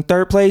 wrestling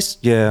 3rd place.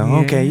 Yeah.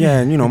 Okay.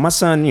 Yeah. You know, my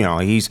son, you know,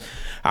 he's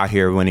out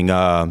here winning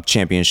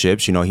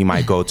championships. You know, he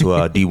might go to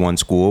a D1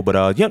 school,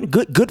 but yeah,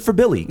 good for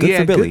Billy. Good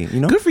for Billy.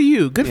 You know, good for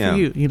you. Good for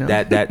you. You know,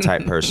 that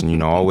type person. You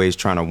know, always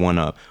trying to one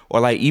up,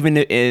 or like even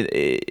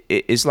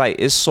it's like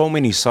it's so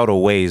many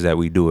subtle ways that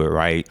we do it.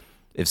 Right.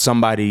 If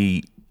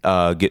somebody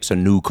gets a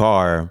new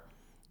car,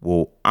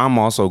 well, I'm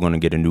also going to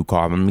get a new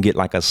car. I'm going to get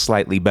like a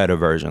slightly better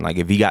version. Like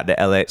if he got the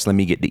LX, let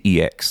me get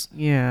the EX.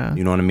 Yeah.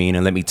 You know what I mean?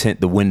 And let me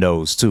tint the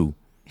windows too.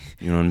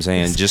 You know what I'm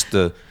saying? just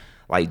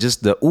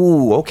the,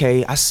 ooh,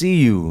 okay, I see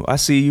you.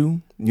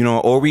 You know,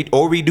 or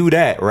we do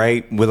that,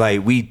 right? With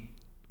like, we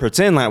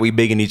pretend like we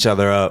bigging each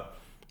other up.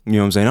 You know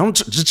what I'm saying? I'm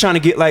just trying to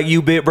get like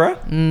you, bit, bro.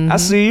 Mm-hmm. I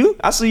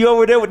see you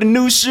over there with the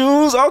new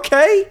shoes.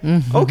 Okay.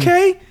 Mm-hmm.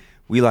 Okay.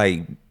 We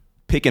like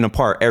picking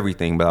apart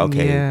everything, but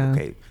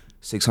okay.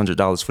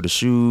 $600 for the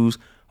shoes.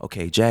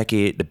 Okay,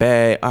 jacket, the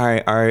bag. All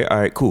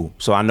right, cool.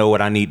 So I know what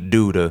I need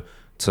to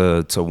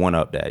do to one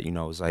up that. You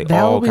know, it's like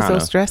that all would be so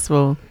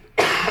stressful.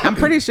 I'm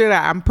pretty sure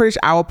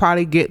I will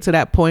probably get to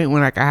that point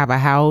when like I have a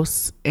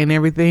house and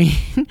everything,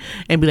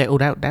 and be like, oh,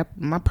 that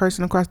my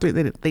person across the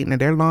street, they think that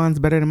their lawn's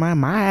better than mine.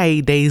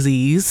 My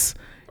daisies.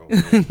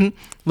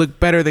 look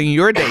better than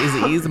your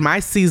daisies, my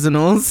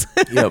seasonals.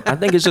 Yeah, I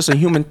think it's just a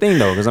human thing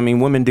though, because I mean,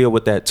 women deal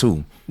with that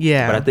too.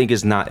 Yeah, but I think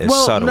it's not as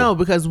subtle. No,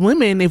 because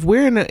women,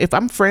 if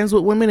I'm friends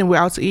with women and we're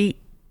out to eat,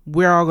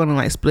 we're all gonna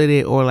like split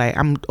it, or like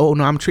I'm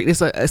treating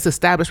it's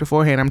established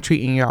beforehand. I'm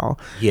treating y'all.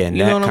 Yeah, in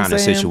that kind of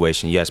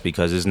situation, yes,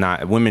 because it's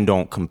not, women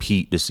don't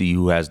compete to see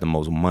who has the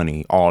most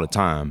money all the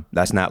time.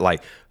 That's not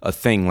like a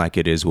thing like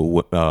it is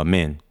with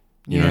men.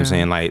 You know what I'm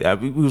saying?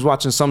 Like we was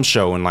watching some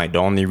show, and like the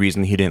only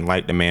reason he didn't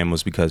like the man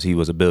was because he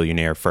was a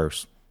billionaire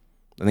first.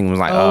 I think it was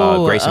like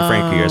Grace and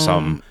Frankie or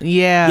something.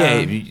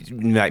 Yeah,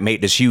 like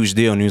made this huge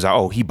deal, and he was like,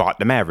 "Oh, he bought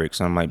the Mavericks."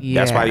 And I'm like,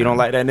 "That's why you don't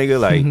like that nigga?"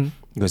 Like,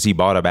 because he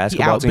bought a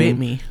basketball team.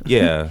 Me.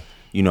 Yeah,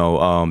 you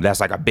know,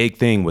 that's like a big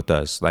thing with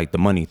us, like the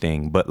money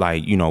thing. But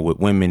like, you know, with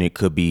women, it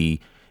could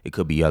be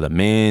other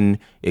men,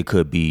 it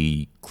could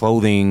be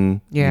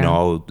clothing. Yeah. You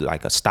know,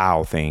 like a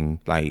style thing.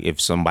 Like if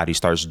somebody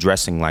starts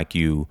dressing like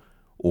you,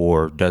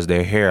 or does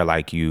their hair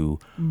like you.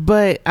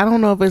 But I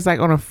don't know if it's like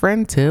on a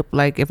friend tip.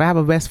 Like if I have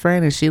a best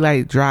friend and she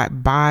like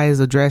buys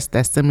a dress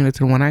that's similar to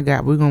the one I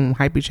got, we're gonna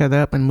hype each other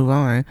up and move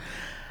on.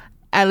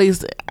 At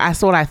least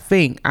that's what I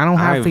think. I don't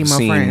have female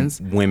friends.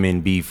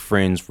 Women be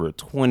friends for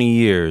 20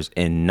 years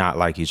and not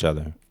like each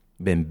other.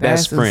 Been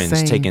best That's friends,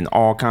 insane. taking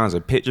all kinds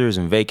of pictures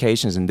and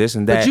vacations and this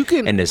and that.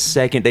 And the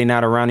second they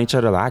not around each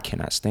other, like, I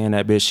cannot stand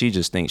that bitch. She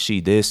just thinks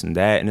she this and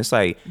that. And it's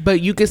like,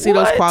 but you can see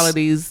those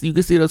qualities. You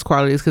can see those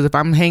qualities because if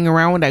I'm hanging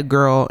around with that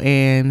girl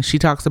and she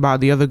talks about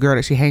the other girl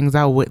that she hangs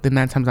out with, then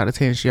 9 times out of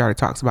 10 she already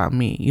talks about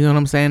me. You know what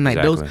I'm saying? Like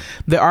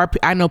exactly.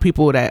 I know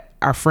people that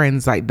are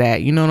friends like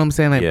that. You know what I'm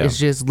saying? Like it's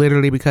just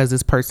literally because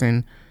this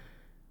person.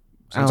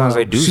 Sometimes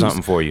they do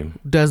something for you.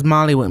 Does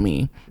Molly with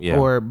me,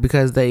 or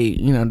because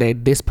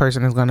this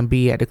person is gonna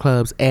be at the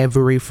clubs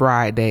every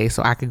Friday,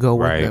 so I could go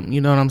with them.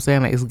 You know what I'm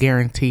saying? Like it's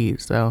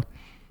guaranteed. So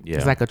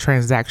it's like a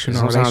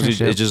transactional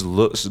relationship. It just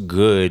looks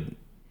good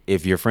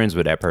if you're friends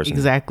with that person.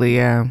 Exactly.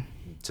 Yeah.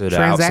 To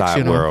the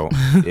outside world,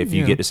 if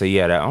you get to say,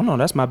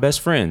 that's my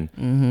best friend,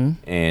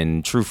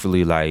 and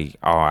truthfully, like,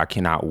 I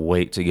cannot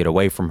wait to get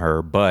away from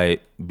her. But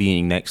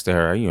being next to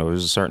her,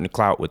 there's a certain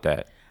clout with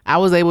that. I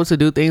was able to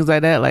do things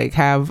like that, like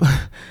have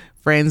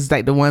friends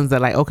like the ones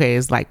that like, okay,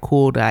 it's like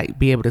cool to like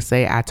be able to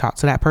say I talk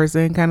to that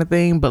person kind of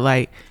thing, but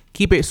like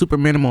keep it super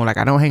minimal. Like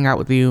I don't hang out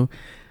with you.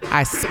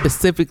 I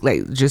specifically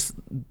like just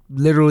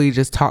literally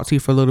just talk to you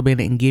for a little bit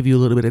and give you a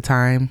little bit of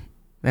time.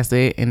 That's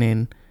it. And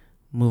then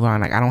move on.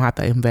 Like I don't have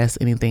to invest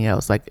anything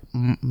else. Like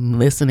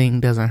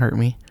listening doesn't hurt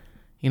me.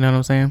 You know what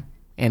I'm saying?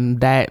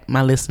 And that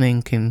my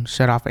listening can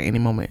shut off at any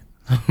moment.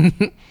 No,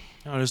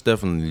 that's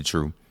definitely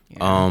true.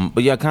 Yeah.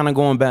 But yeah, kind of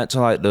going back to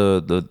like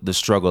the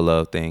struggle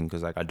love thing,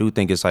 because like I do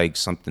think it's like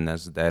something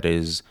that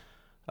is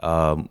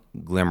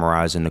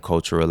glamorizing the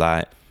culture a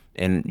lot,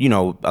 and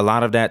a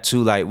lot of that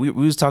too. Like we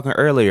was talking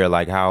earlier,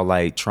 like how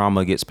like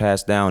trauma gets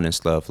passed down and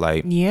stuff.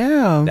 Like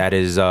that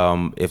is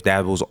if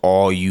that was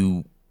all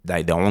you,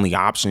 like the only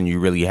option you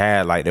really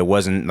had, like there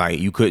wasn't like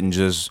you couldn't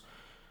just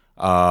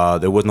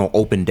there was no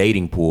open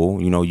dating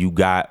pool. You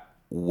got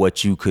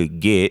what you could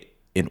get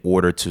in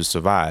order to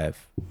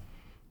survive.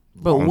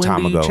 But when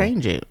do you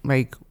change it?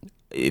 Like,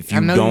 if you I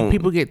know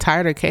people get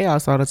tired of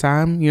chaos all the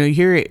time. You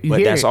hear it.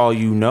 But that's all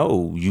you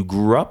know. You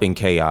grew up in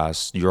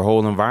chaos. Your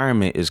whole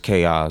environment is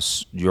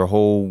chaos. Your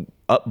whole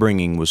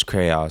upbringing was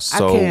chaos.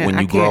 So when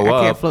you grow up,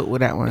 I can't float with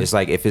that one. It's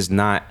like if it's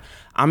not.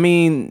 I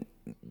mean,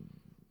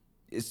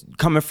 it's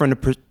coming from the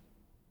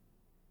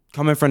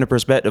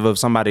perspective of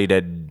somebody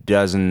that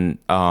doesn't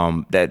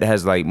that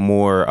has like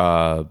more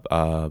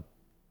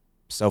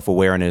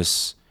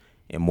self-awareness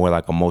and more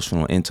like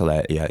emotional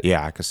intellect.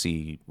 Yeah, I can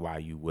see why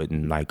you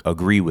wouldn't like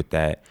agree with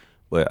that.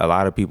 But a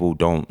lot of people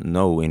don't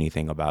know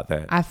anything about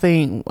that. I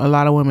think a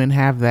lot of women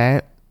have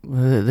that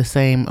the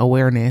same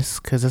awareness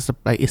because it's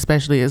like,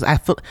 especially as I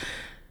feel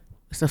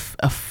it's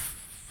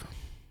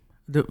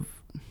the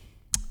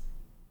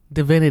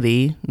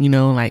divinity,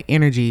 like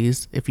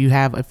energies. If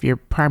you're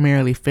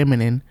primarily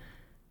feminine,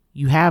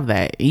 you have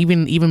that.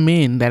 Even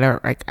men that are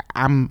like,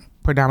 I'm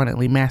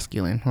predominantly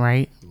masculine,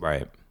 right?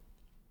 Right.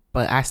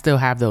 But I still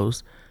have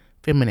those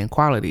feminine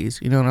qualities.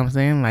 You know what I'm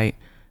saying? Like,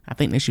 I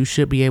think that you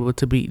should be able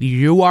to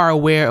you are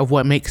aware of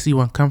what makes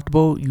you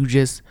uncomfortable. You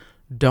just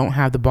don't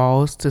have the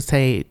balls to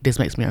say, this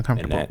makes me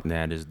uncomfortable. And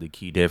that is the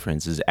key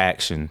difference is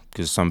action.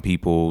 Because some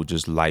people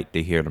just like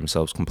to hear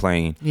themselves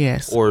complain.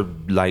 Yes. Or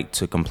like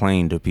to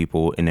complain to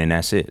people. And then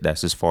that's it.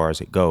 That's as far as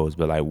it goes.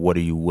 But like, what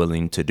are you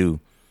willing to do?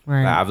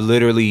 Right. Like, I've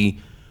literally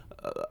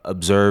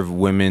observed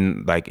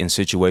women like in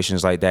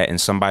situations like that.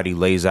 And somebody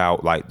lays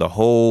out like the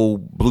whole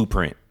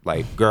blueprint.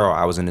 Like, girl,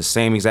 I was in the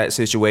same exact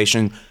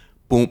situation.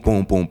 Boom,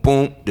 boom, boom,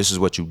 boom. This is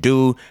what you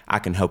do. I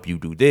can help you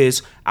do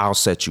this. I'll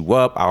set you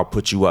up. I'll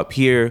put you up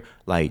here.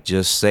 Like,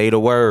 just say the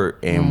word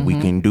and we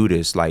can do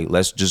this. Like,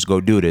 let's just go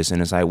do this.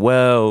 And it's like,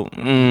 well,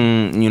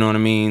 you know what I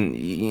mean?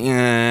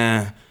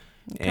 Yeah.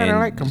 Kind of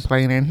like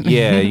complaining.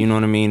 Yeah, you know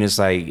what I mean? It's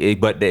like,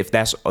 but if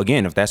that's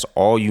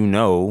all you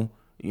know,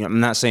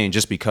 I'm not saying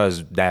just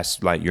because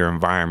that's like your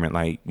environment,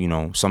 like,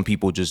 some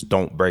people just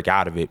don't break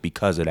out of it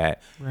because of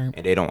that. Right.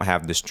 And they don't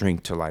have the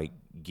strength to like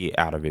get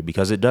out of it,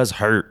 because it does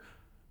hurt.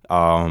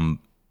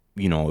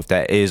 You know, if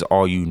that is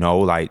all you know,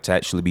 like, to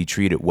actually be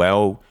treated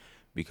well,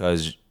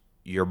 because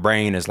your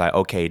brain is like,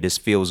 okay, this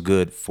feels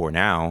good for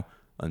now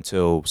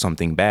until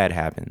something bad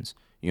happens.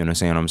 You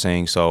understand what I'm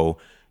saying? So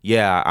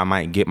yeah, I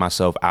might get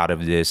myself out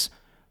of this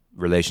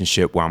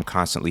relationship where I'm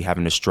constantly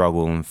having to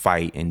struggle and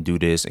fight and do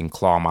this and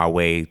claw my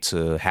way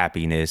to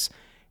happiness.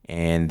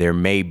 And there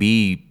may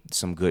be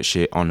some good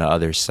shit on the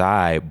other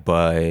side,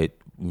 but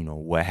you know,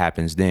 what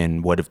happens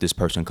then? What if this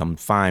person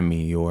comes find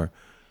me? Or,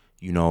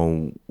 you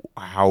know,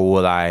 how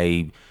will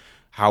I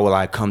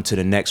come to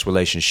the next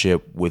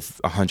relationship with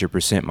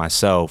 100%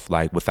 myself,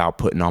 like, without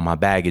putting all my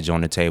baggage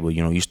on the table?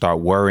 You know, you start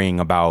worrying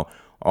about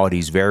all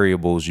these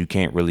variables you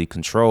can't really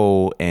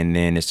control, and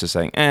then it's just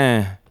like,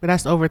 But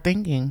that's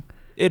overthinking.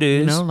 It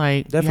is. You know,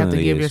 like, Definitely you have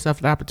to give is. yourself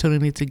the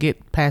opportunity to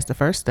get past the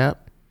first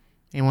step.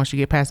 And once you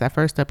get past that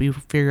first step, you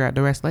figure out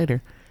the rest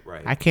later.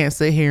 Right. I can't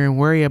sit here and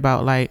worry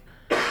about, like,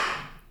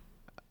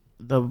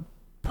 the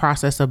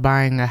process of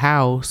buying a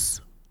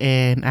house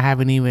and I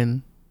haven't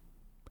even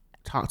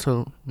talked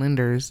to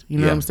lenders, you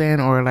know what I'm saying?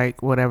 Or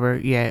like whatever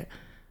yet.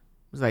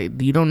 It's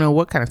like, you don't know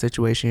what kind of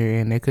situation you're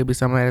in. There could be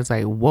somebody that's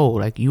like, whoa,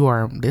 like,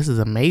 this is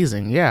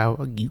amazing. Yeah,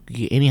 you can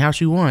get any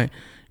house you want.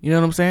 You know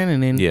what I'm saying?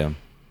 And then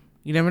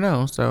you never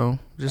know. So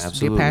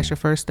just get past your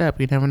first step.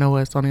 You never know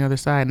what's on the other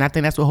side. And I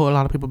think that's what holds a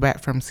lot of people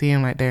back from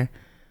seeing like their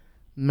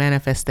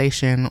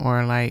manifestation,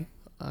 or like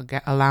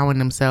allowing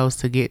themselves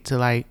to get to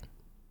like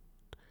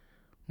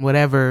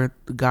whatever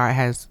God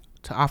has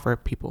to offer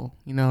people.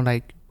 You know,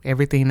 like,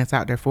 everything that's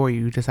out there for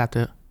you, you just have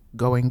to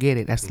go and get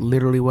it. That's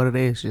literally what it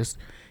is. Just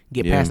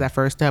get past that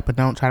first step and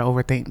don't try to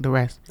overthink the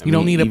rest. You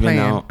don't need a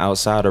plan.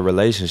 Outside of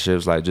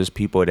relationships, like, just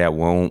people that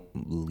won't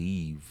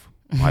leave,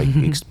 like,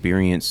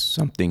 experience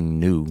something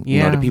new.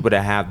 You know, the people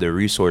that have the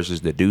resources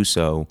to do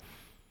so,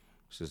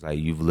 it's just like,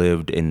 you've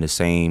lived in the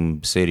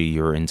same city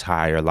your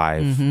entire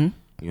life. You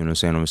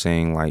understand what I'm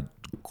saying? Like,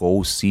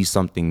 go see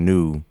something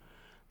new.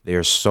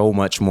 There's so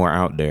much more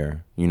out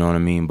there. You know what I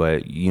mean?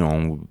 But, you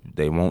know,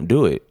 they won't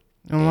do it.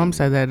 My mom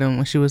said that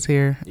when she was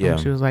here.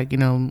 She was like, you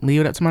know, leave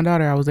it up to my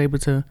daughter. I was able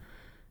to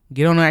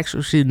get on the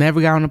actual. She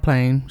never got on the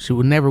plane. She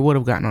would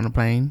have gotten on the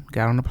plane.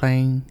 Got on the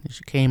plane. And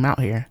she came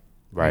out here.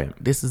 Right. Like,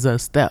 this is a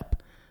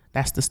step.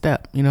 That's the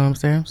step. You know what I'm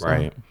saying? So,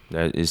 right.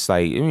 It's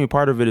like, I mean,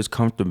 part of it is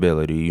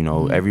comfortability. You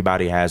know,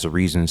 everybody has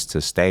reasons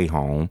to stay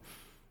home.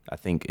 I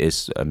think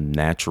it's a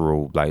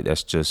natural, like,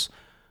 that's just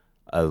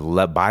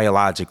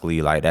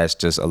biologically, like, that's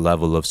just a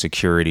level of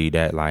security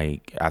that,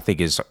 like, I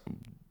think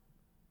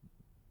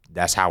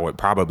that's how it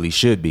probably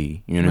should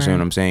be. You understand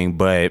what I'm saying?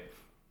 But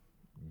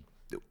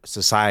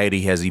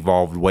society has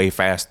evolved way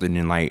faster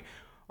than, like,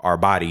 our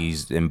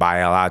bodies, and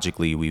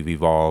biologically we've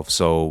evolved.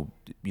 So,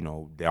 you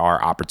know, there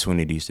are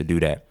opportunities to do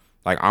that.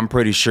 Like, I'm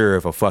pretty sure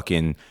if a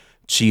fucking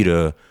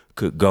cheetah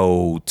could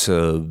go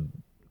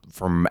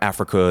from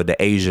Africa to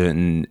Asia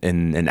in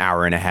an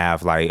hour and a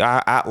half, like,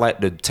 I'd like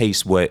to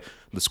taste what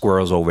the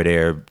squirrels over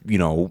there, you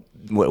know,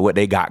 what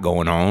they got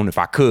going on, if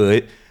I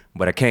could,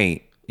 but I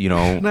can't. You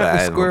know, not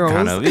the squirrels.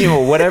 Kind of, you know,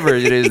 whatever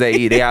it is they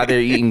eat. They out there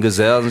eating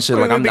gazelles and shit.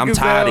 Like, I'm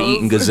tired of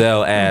eating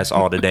gazelle ass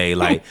all the day.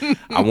 Like,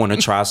 I want to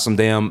try some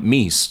damn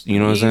meat. You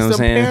know what I'm saying? Some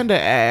panda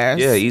ass.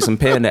 Yeah, eat some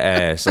panda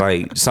ass.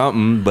 Like,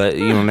 something, but,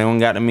 you know, they don't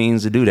got the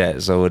means to do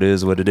that. So it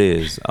is what it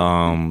is.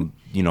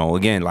 You know,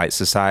 again, like,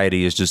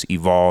 society has just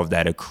evolved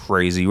at a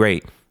crazy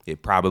rate.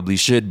 It probably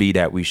should be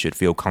that we should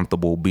feel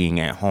comfortable being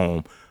at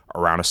home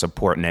around a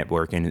support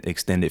network and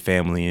extended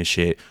family and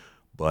shit.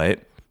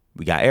 But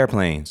we got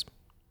airplanes.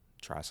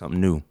 Try something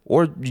new.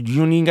 Or you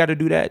don't even got to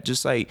do that.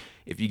 Just like,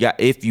 if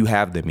you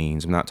have the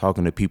means. I'm not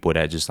talking to people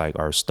that just, like,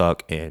 are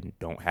stuck and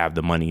don't have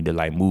the money to,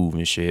 like, move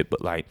and shit,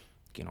 but, like,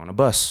 get on a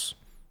bus,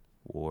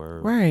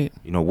 or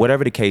you know,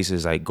 whatever the case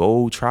is, like,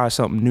 go try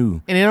something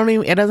new. And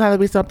it doesn't have to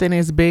be something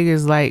as big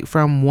as, like,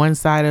 from one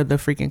side of the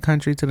freaking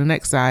country to the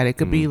next side. It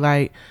could be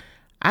like,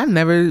 I've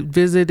never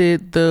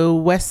visited the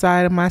west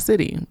side of my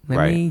city.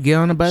 Let me get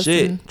on a bus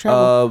and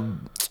travel.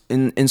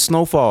 In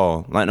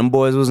Snowfall, like, them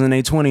boys was in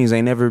their 20s,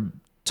 they never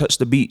touch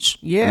the beach.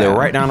 Yeah, they're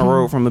right down the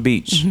road from the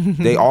beach.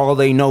 All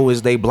they know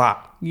is they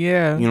block.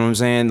 Yeah, you know what I'm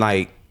saying?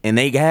 Like, and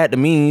they had the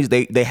means.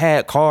 They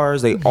had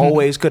cars. They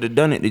always could have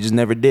done it. They just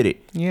never did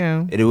it. Yeah,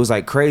 and it was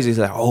like crazy. It's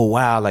like, oh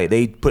wow, like,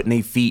 they putting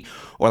their feet,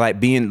 or like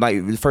being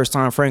like the first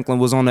time Franklin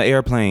was on the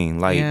airplane,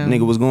 like,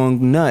 nigga was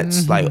going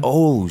nuts. Like,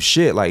 oh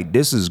shit, like,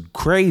 this is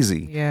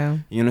crazy. Yeah,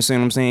 you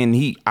understand what I'm saying?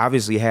 He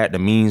obviously had the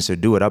means to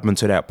do it up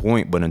until that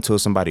point, but until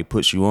somebody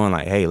puts you on,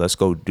 like, hey, let's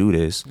go do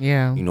this.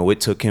 Yeah, you know, it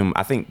took him.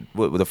 I think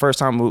the first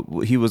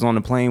time he was on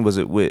the plane, was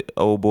it with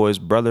old boy's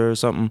brother or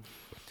something?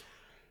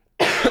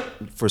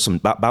 For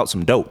about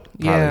some dope.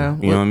 Probably. Yeah,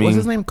 you know what I mean? What's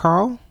his name?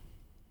 Carl.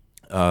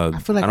 I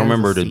feel like I don't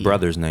remember the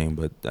brother's name,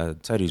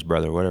 but Teddy's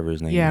brother, whatever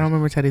his name. Yeah, is. I don't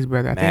remember Teddy's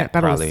brother. I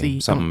thought it was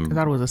C. Something. I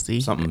thought it was a C.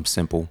 Something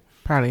simple.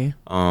 Probably.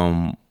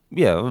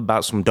 Yeah,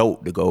 about some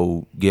dope to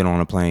go get on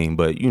a plane,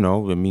 but, you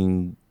know, I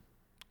mean,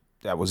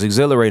 that was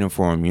exhilarating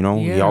for him. You know,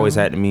 he always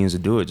had the means to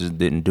do it, just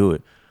didn't do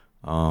it.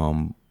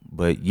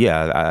 But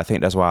yeah, I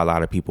think that's why a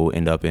lot of people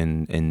end up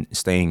in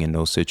staying in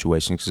those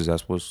situations, because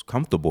that's what's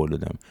comfortable to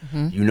them.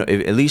 You know,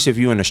 at least if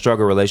you're in a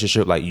struggle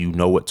relationship, like, you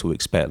know what to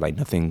expect. Like,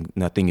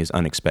 nothing is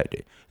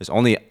unexpected. It's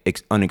only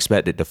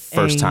unexpected the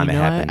first time it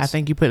happens. I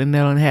think you put the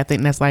nail on the head. I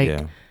think that's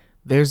like,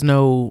 there's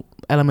no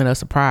element of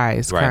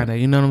surprise, kind of.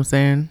 You know what I'm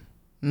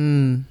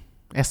saying?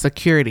 It's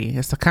security.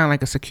 It's kind of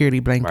like a security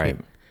blanket. Right.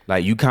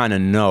 Like, you kind of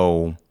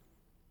know.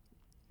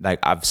 Like,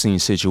 I've seen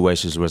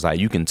situations where it's like,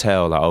 you can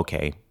tell, like,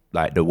 okay,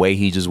 like, the way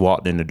he just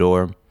walked in the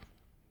door,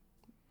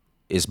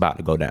 it's about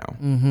to go down.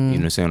 You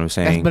understand what I'm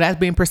saying? But that's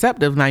being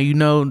perceptive. Now, you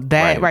know,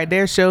 that right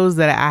there shows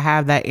that I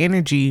have that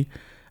energy.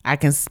 I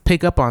can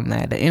pick up on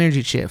that, the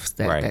energy shifts,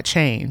 that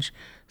change.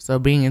 So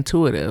being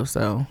intuitive.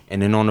 So,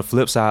 and then on the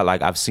flip side,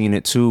 like, I've seen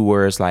it too,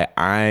 where it's like,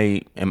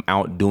 I am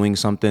out doing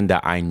something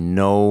that I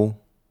know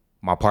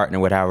my partner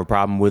would have a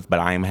problem with, but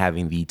I am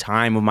having the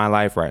time of my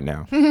life right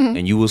now.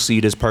 And you will see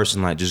this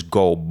person, like, just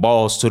go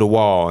balls to the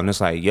wall, and it's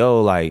like,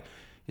 yo, like,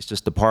 it's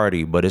just a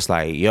party, but it's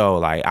like, yo,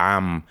 like,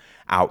 I'm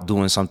out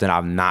doing something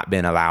I've not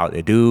been allowed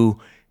to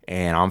do,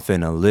 and I'm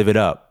finna live it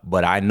up.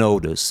 But I know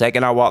the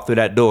second I walk through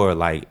that door,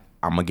 like,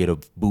 I'm gonna get a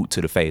boot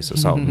to the face or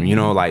something, you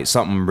know, like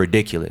something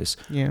ridiculous,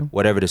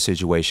 whatever the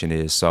situation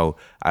is. So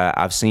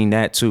I've seen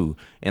that too.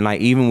 And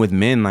like, even with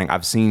men, like,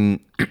 I've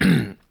seen,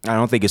 I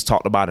don't think it's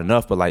talked about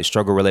enough, but like,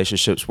 struggle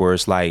relationships where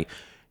it's like,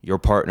 your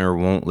partner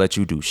won't let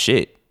you do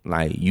shit.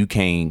 Like, you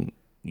can't,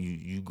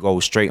 you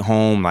go straight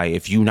home. Like,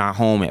 if you not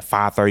home at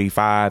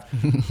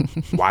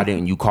 5:35, why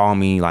didn't you call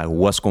me? Like,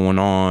 what's going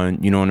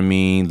on? You know what I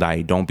mean?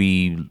 Like, don't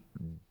be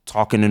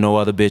talking to no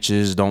other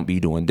bitches. Don't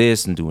be doing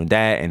this and doing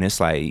that. And it's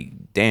like,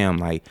 damn,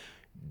 like,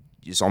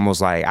 it's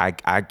almost like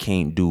I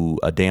can't do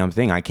a damn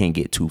thing. I can't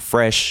get too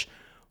fresh,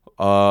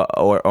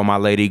 or my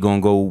lady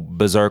gonna go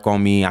berserk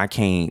on me. I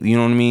can't, you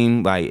know what I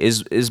mean? Like,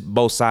 it's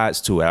both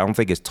sides to it. I don't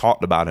think it's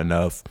talked about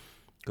enough,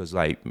 because,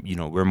 like, you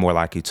know, we're more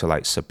likely to,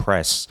 like,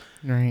 suppress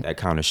that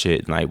kind of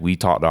shit. Like, we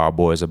talk to our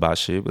boys about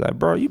shit. We're like,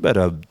 bro, you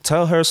better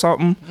tell her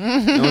something.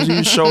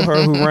 You show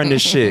her who run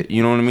this shit.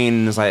 You know what I mean?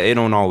 And it's like, it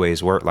don't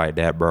always work like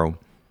that, bro.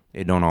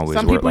 It don't always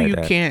work like that. Some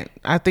people you can't,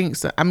 I think,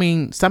 I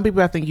mean, some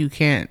people I think you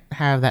can't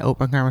have that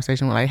open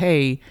conversation with, like,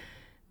 hey,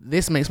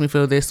 this makes me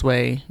feel this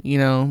way, you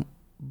know,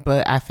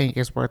 but I think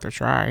it's worth a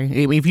try.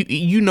 I mean, if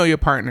you know your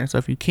partner, so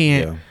if you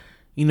can't,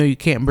 you know, you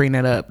can't bring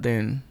that up,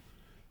 then.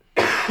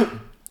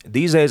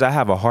 These days I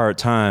have a hard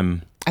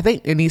time. I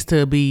think it needs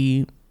to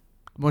be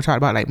more talked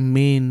about, like,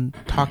 men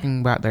talking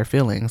about their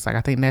feelings. Like,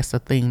 I think that's the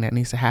thing that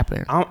needs to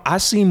happen. I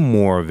see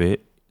more of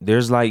it.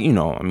 There's, like, you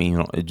know, I mean, you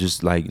know,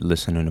 just like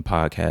listening to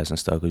podcasts and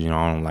stuff, because, you know,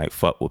 I don't like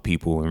fuck with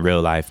people in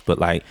real life, but,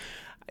 like,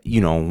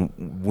 you know,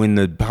 when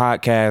the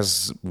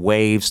podcast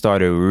wave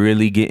started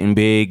really getting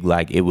big,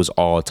 like, it was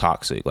all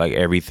toxic. Like,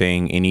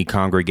 everything, any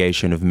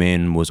congregation of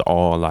men was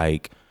all,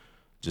 like,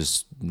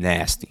 just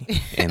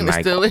nasty. And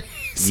like, still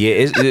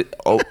is.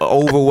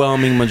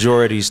 Overwhelming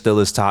majority still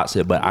is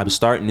toxic, but I'm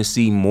starting to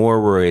see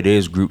more where it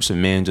is groups of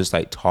men just,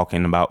 like,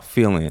 talking about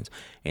feelings,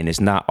 and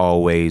it's not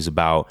always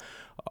about,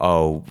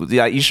 oh,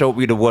 yeah, you showed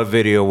me the one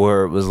video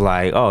where it was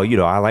like, oh, you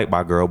know, I like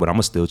my girl, but I'm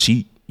gonna still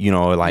cheat, you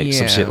know, like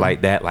some shit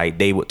like that. Like,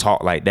 they would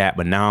talk like that,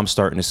 but now I'm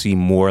starting to see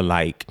more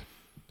like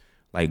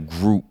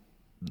group,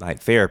 like,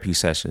 therapy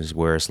sessions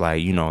where it's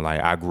like, you know,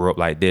 like, I grew up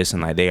like this,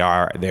 and like, they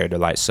are there to,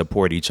 like,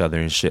 support each other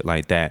and shit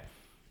like that.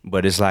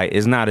 But it's like,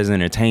 it's not as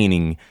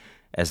entertaining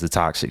as the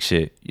toxic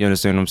shit. You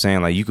understand what I'm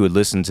saying? Like, you could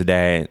listen to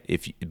that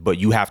but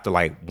you have to,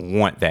 like,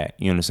 want that.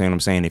 You understand what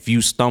I'm saying? If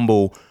you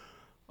stumble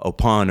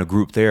upon a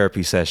group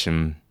therapy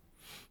session,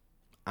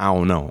 I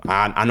don't know.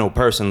 I know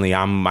personally,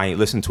 I might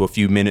listen to a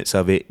few minutes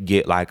of it,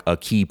 get, like, a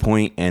key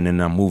point, and then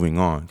I'm moving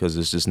on, because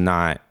it's just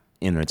not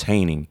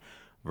entertaining.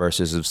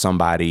 Versus if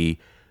somebody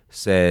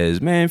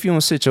says, man, if you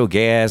don't sit your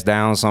gas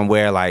down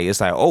somewhere, like,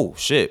 it's like, oh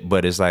shit.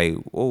 But it's like,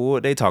 well,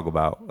 what they talk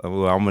about?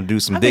 Well, I'm gonna do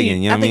some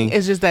digging. You know what I mean?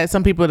 It's just that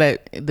some people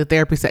that the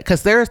therapy set,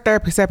 because there's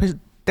therapy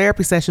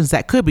sessions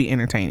that could be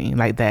entertaining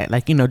like that,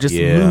 like, you know, just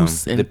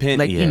loose and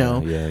like, you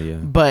know,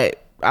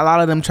 but a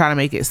lot of them try to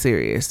make it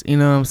serious. You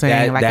know what I'm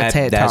saying? Like a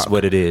TED that's Talk.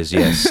 what it is.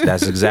 Yes,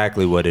 that's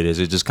exactly what it is.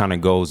 It just kind of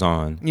goes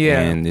on.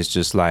 Yeah, and it's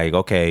just like,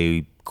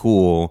 okay,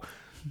 cool.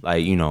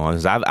 Like, you know,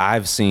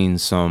 I've seen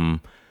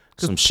some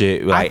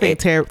shit. Like, I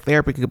think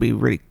therapy could be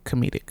really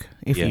comedic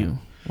if you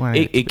want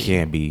it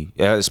can be,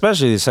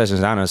 especially the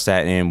sessions I done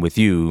sat in with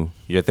you.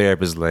 Your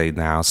therapist like,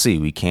 now, see,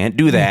 we can't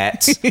do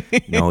that.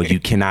 No, you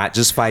cannot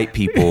just fight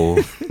people.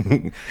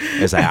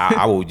 It's like,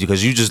 I will,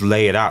 because you just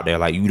lay it out there.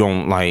 Like, you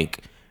don't,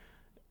 like,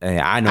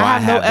 I know I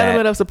have no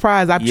element of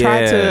surprise. I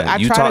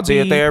you talk to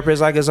your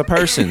therapist like it's a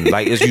person.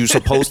 Like, is you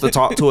supposed to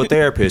talk to a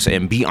therapist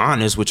and be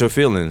honest with your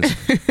feelings?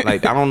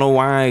 Like, I don't know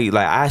why.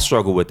 Like, I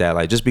struggle with that.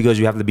 Like, just because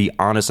you have to be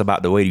honest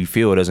about the way you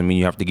feel doesn't mean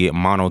you have to get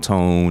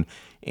monotone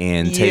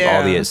and take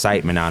all the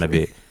excitement out of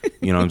it.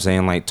 You know what I'm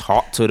saying? Like,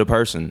 talk to the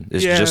person.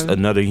 It's just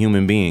another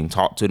human being.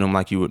 Talk to them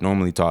like you would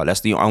normally talk.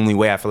 That's the only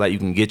way I feel like you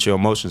can get your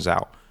emotions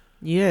out.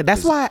 Yeah,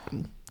 that's why.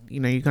 You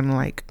know, you're gonna,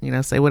 like, you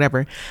know, say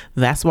whatever.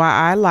 That's why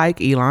I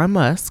like Elon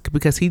Musk,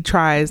 because he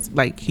tries,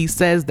 like, he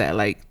says that,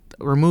 like,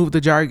 remove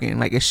the jargon.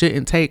 Like, it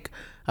shouldn't take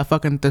a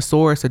fucking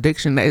thesaurus, a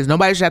dictionary.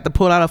 Nobody should have to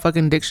pull out a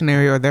fucking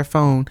dictionary or their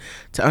phone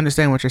to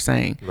understand what you're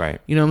saying. Right.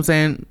 You know what I'm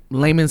saying?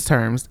 Layman's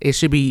terms. It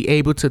should be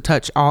able to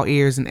touch all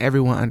ears and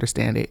everyone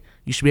understand it.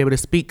 You should be able to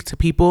speak to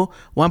people,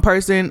 one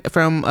person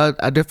from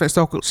a different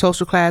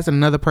social class and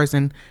another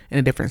person in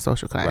a different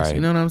social class. Right.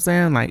 You know what I'm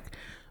saying? Like,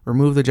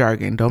 remove the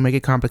jargon. Don't make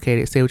it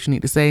complicated. Say what you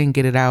need to say and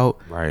get it out.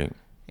 Right.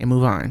 And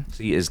move on.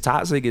 See, as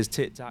toxic as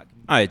TikTok.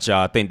 All right,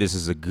 y'all. I think this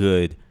is a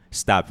good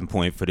stopping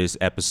point for this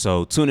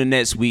episode. Tune in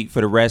next week for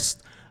the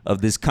rest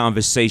of this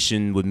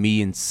conversation with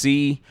me and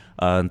C.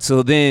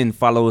 Until then,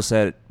 follow us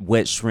at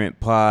Wet Shrimp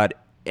Pod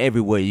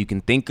everywhere you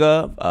can think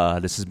of.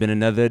 This has been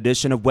another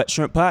edition of Wet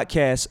Shrimp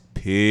Podcast.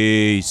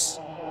 Peace.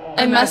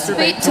 I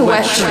masturbate to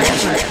Wet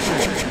Shrimp.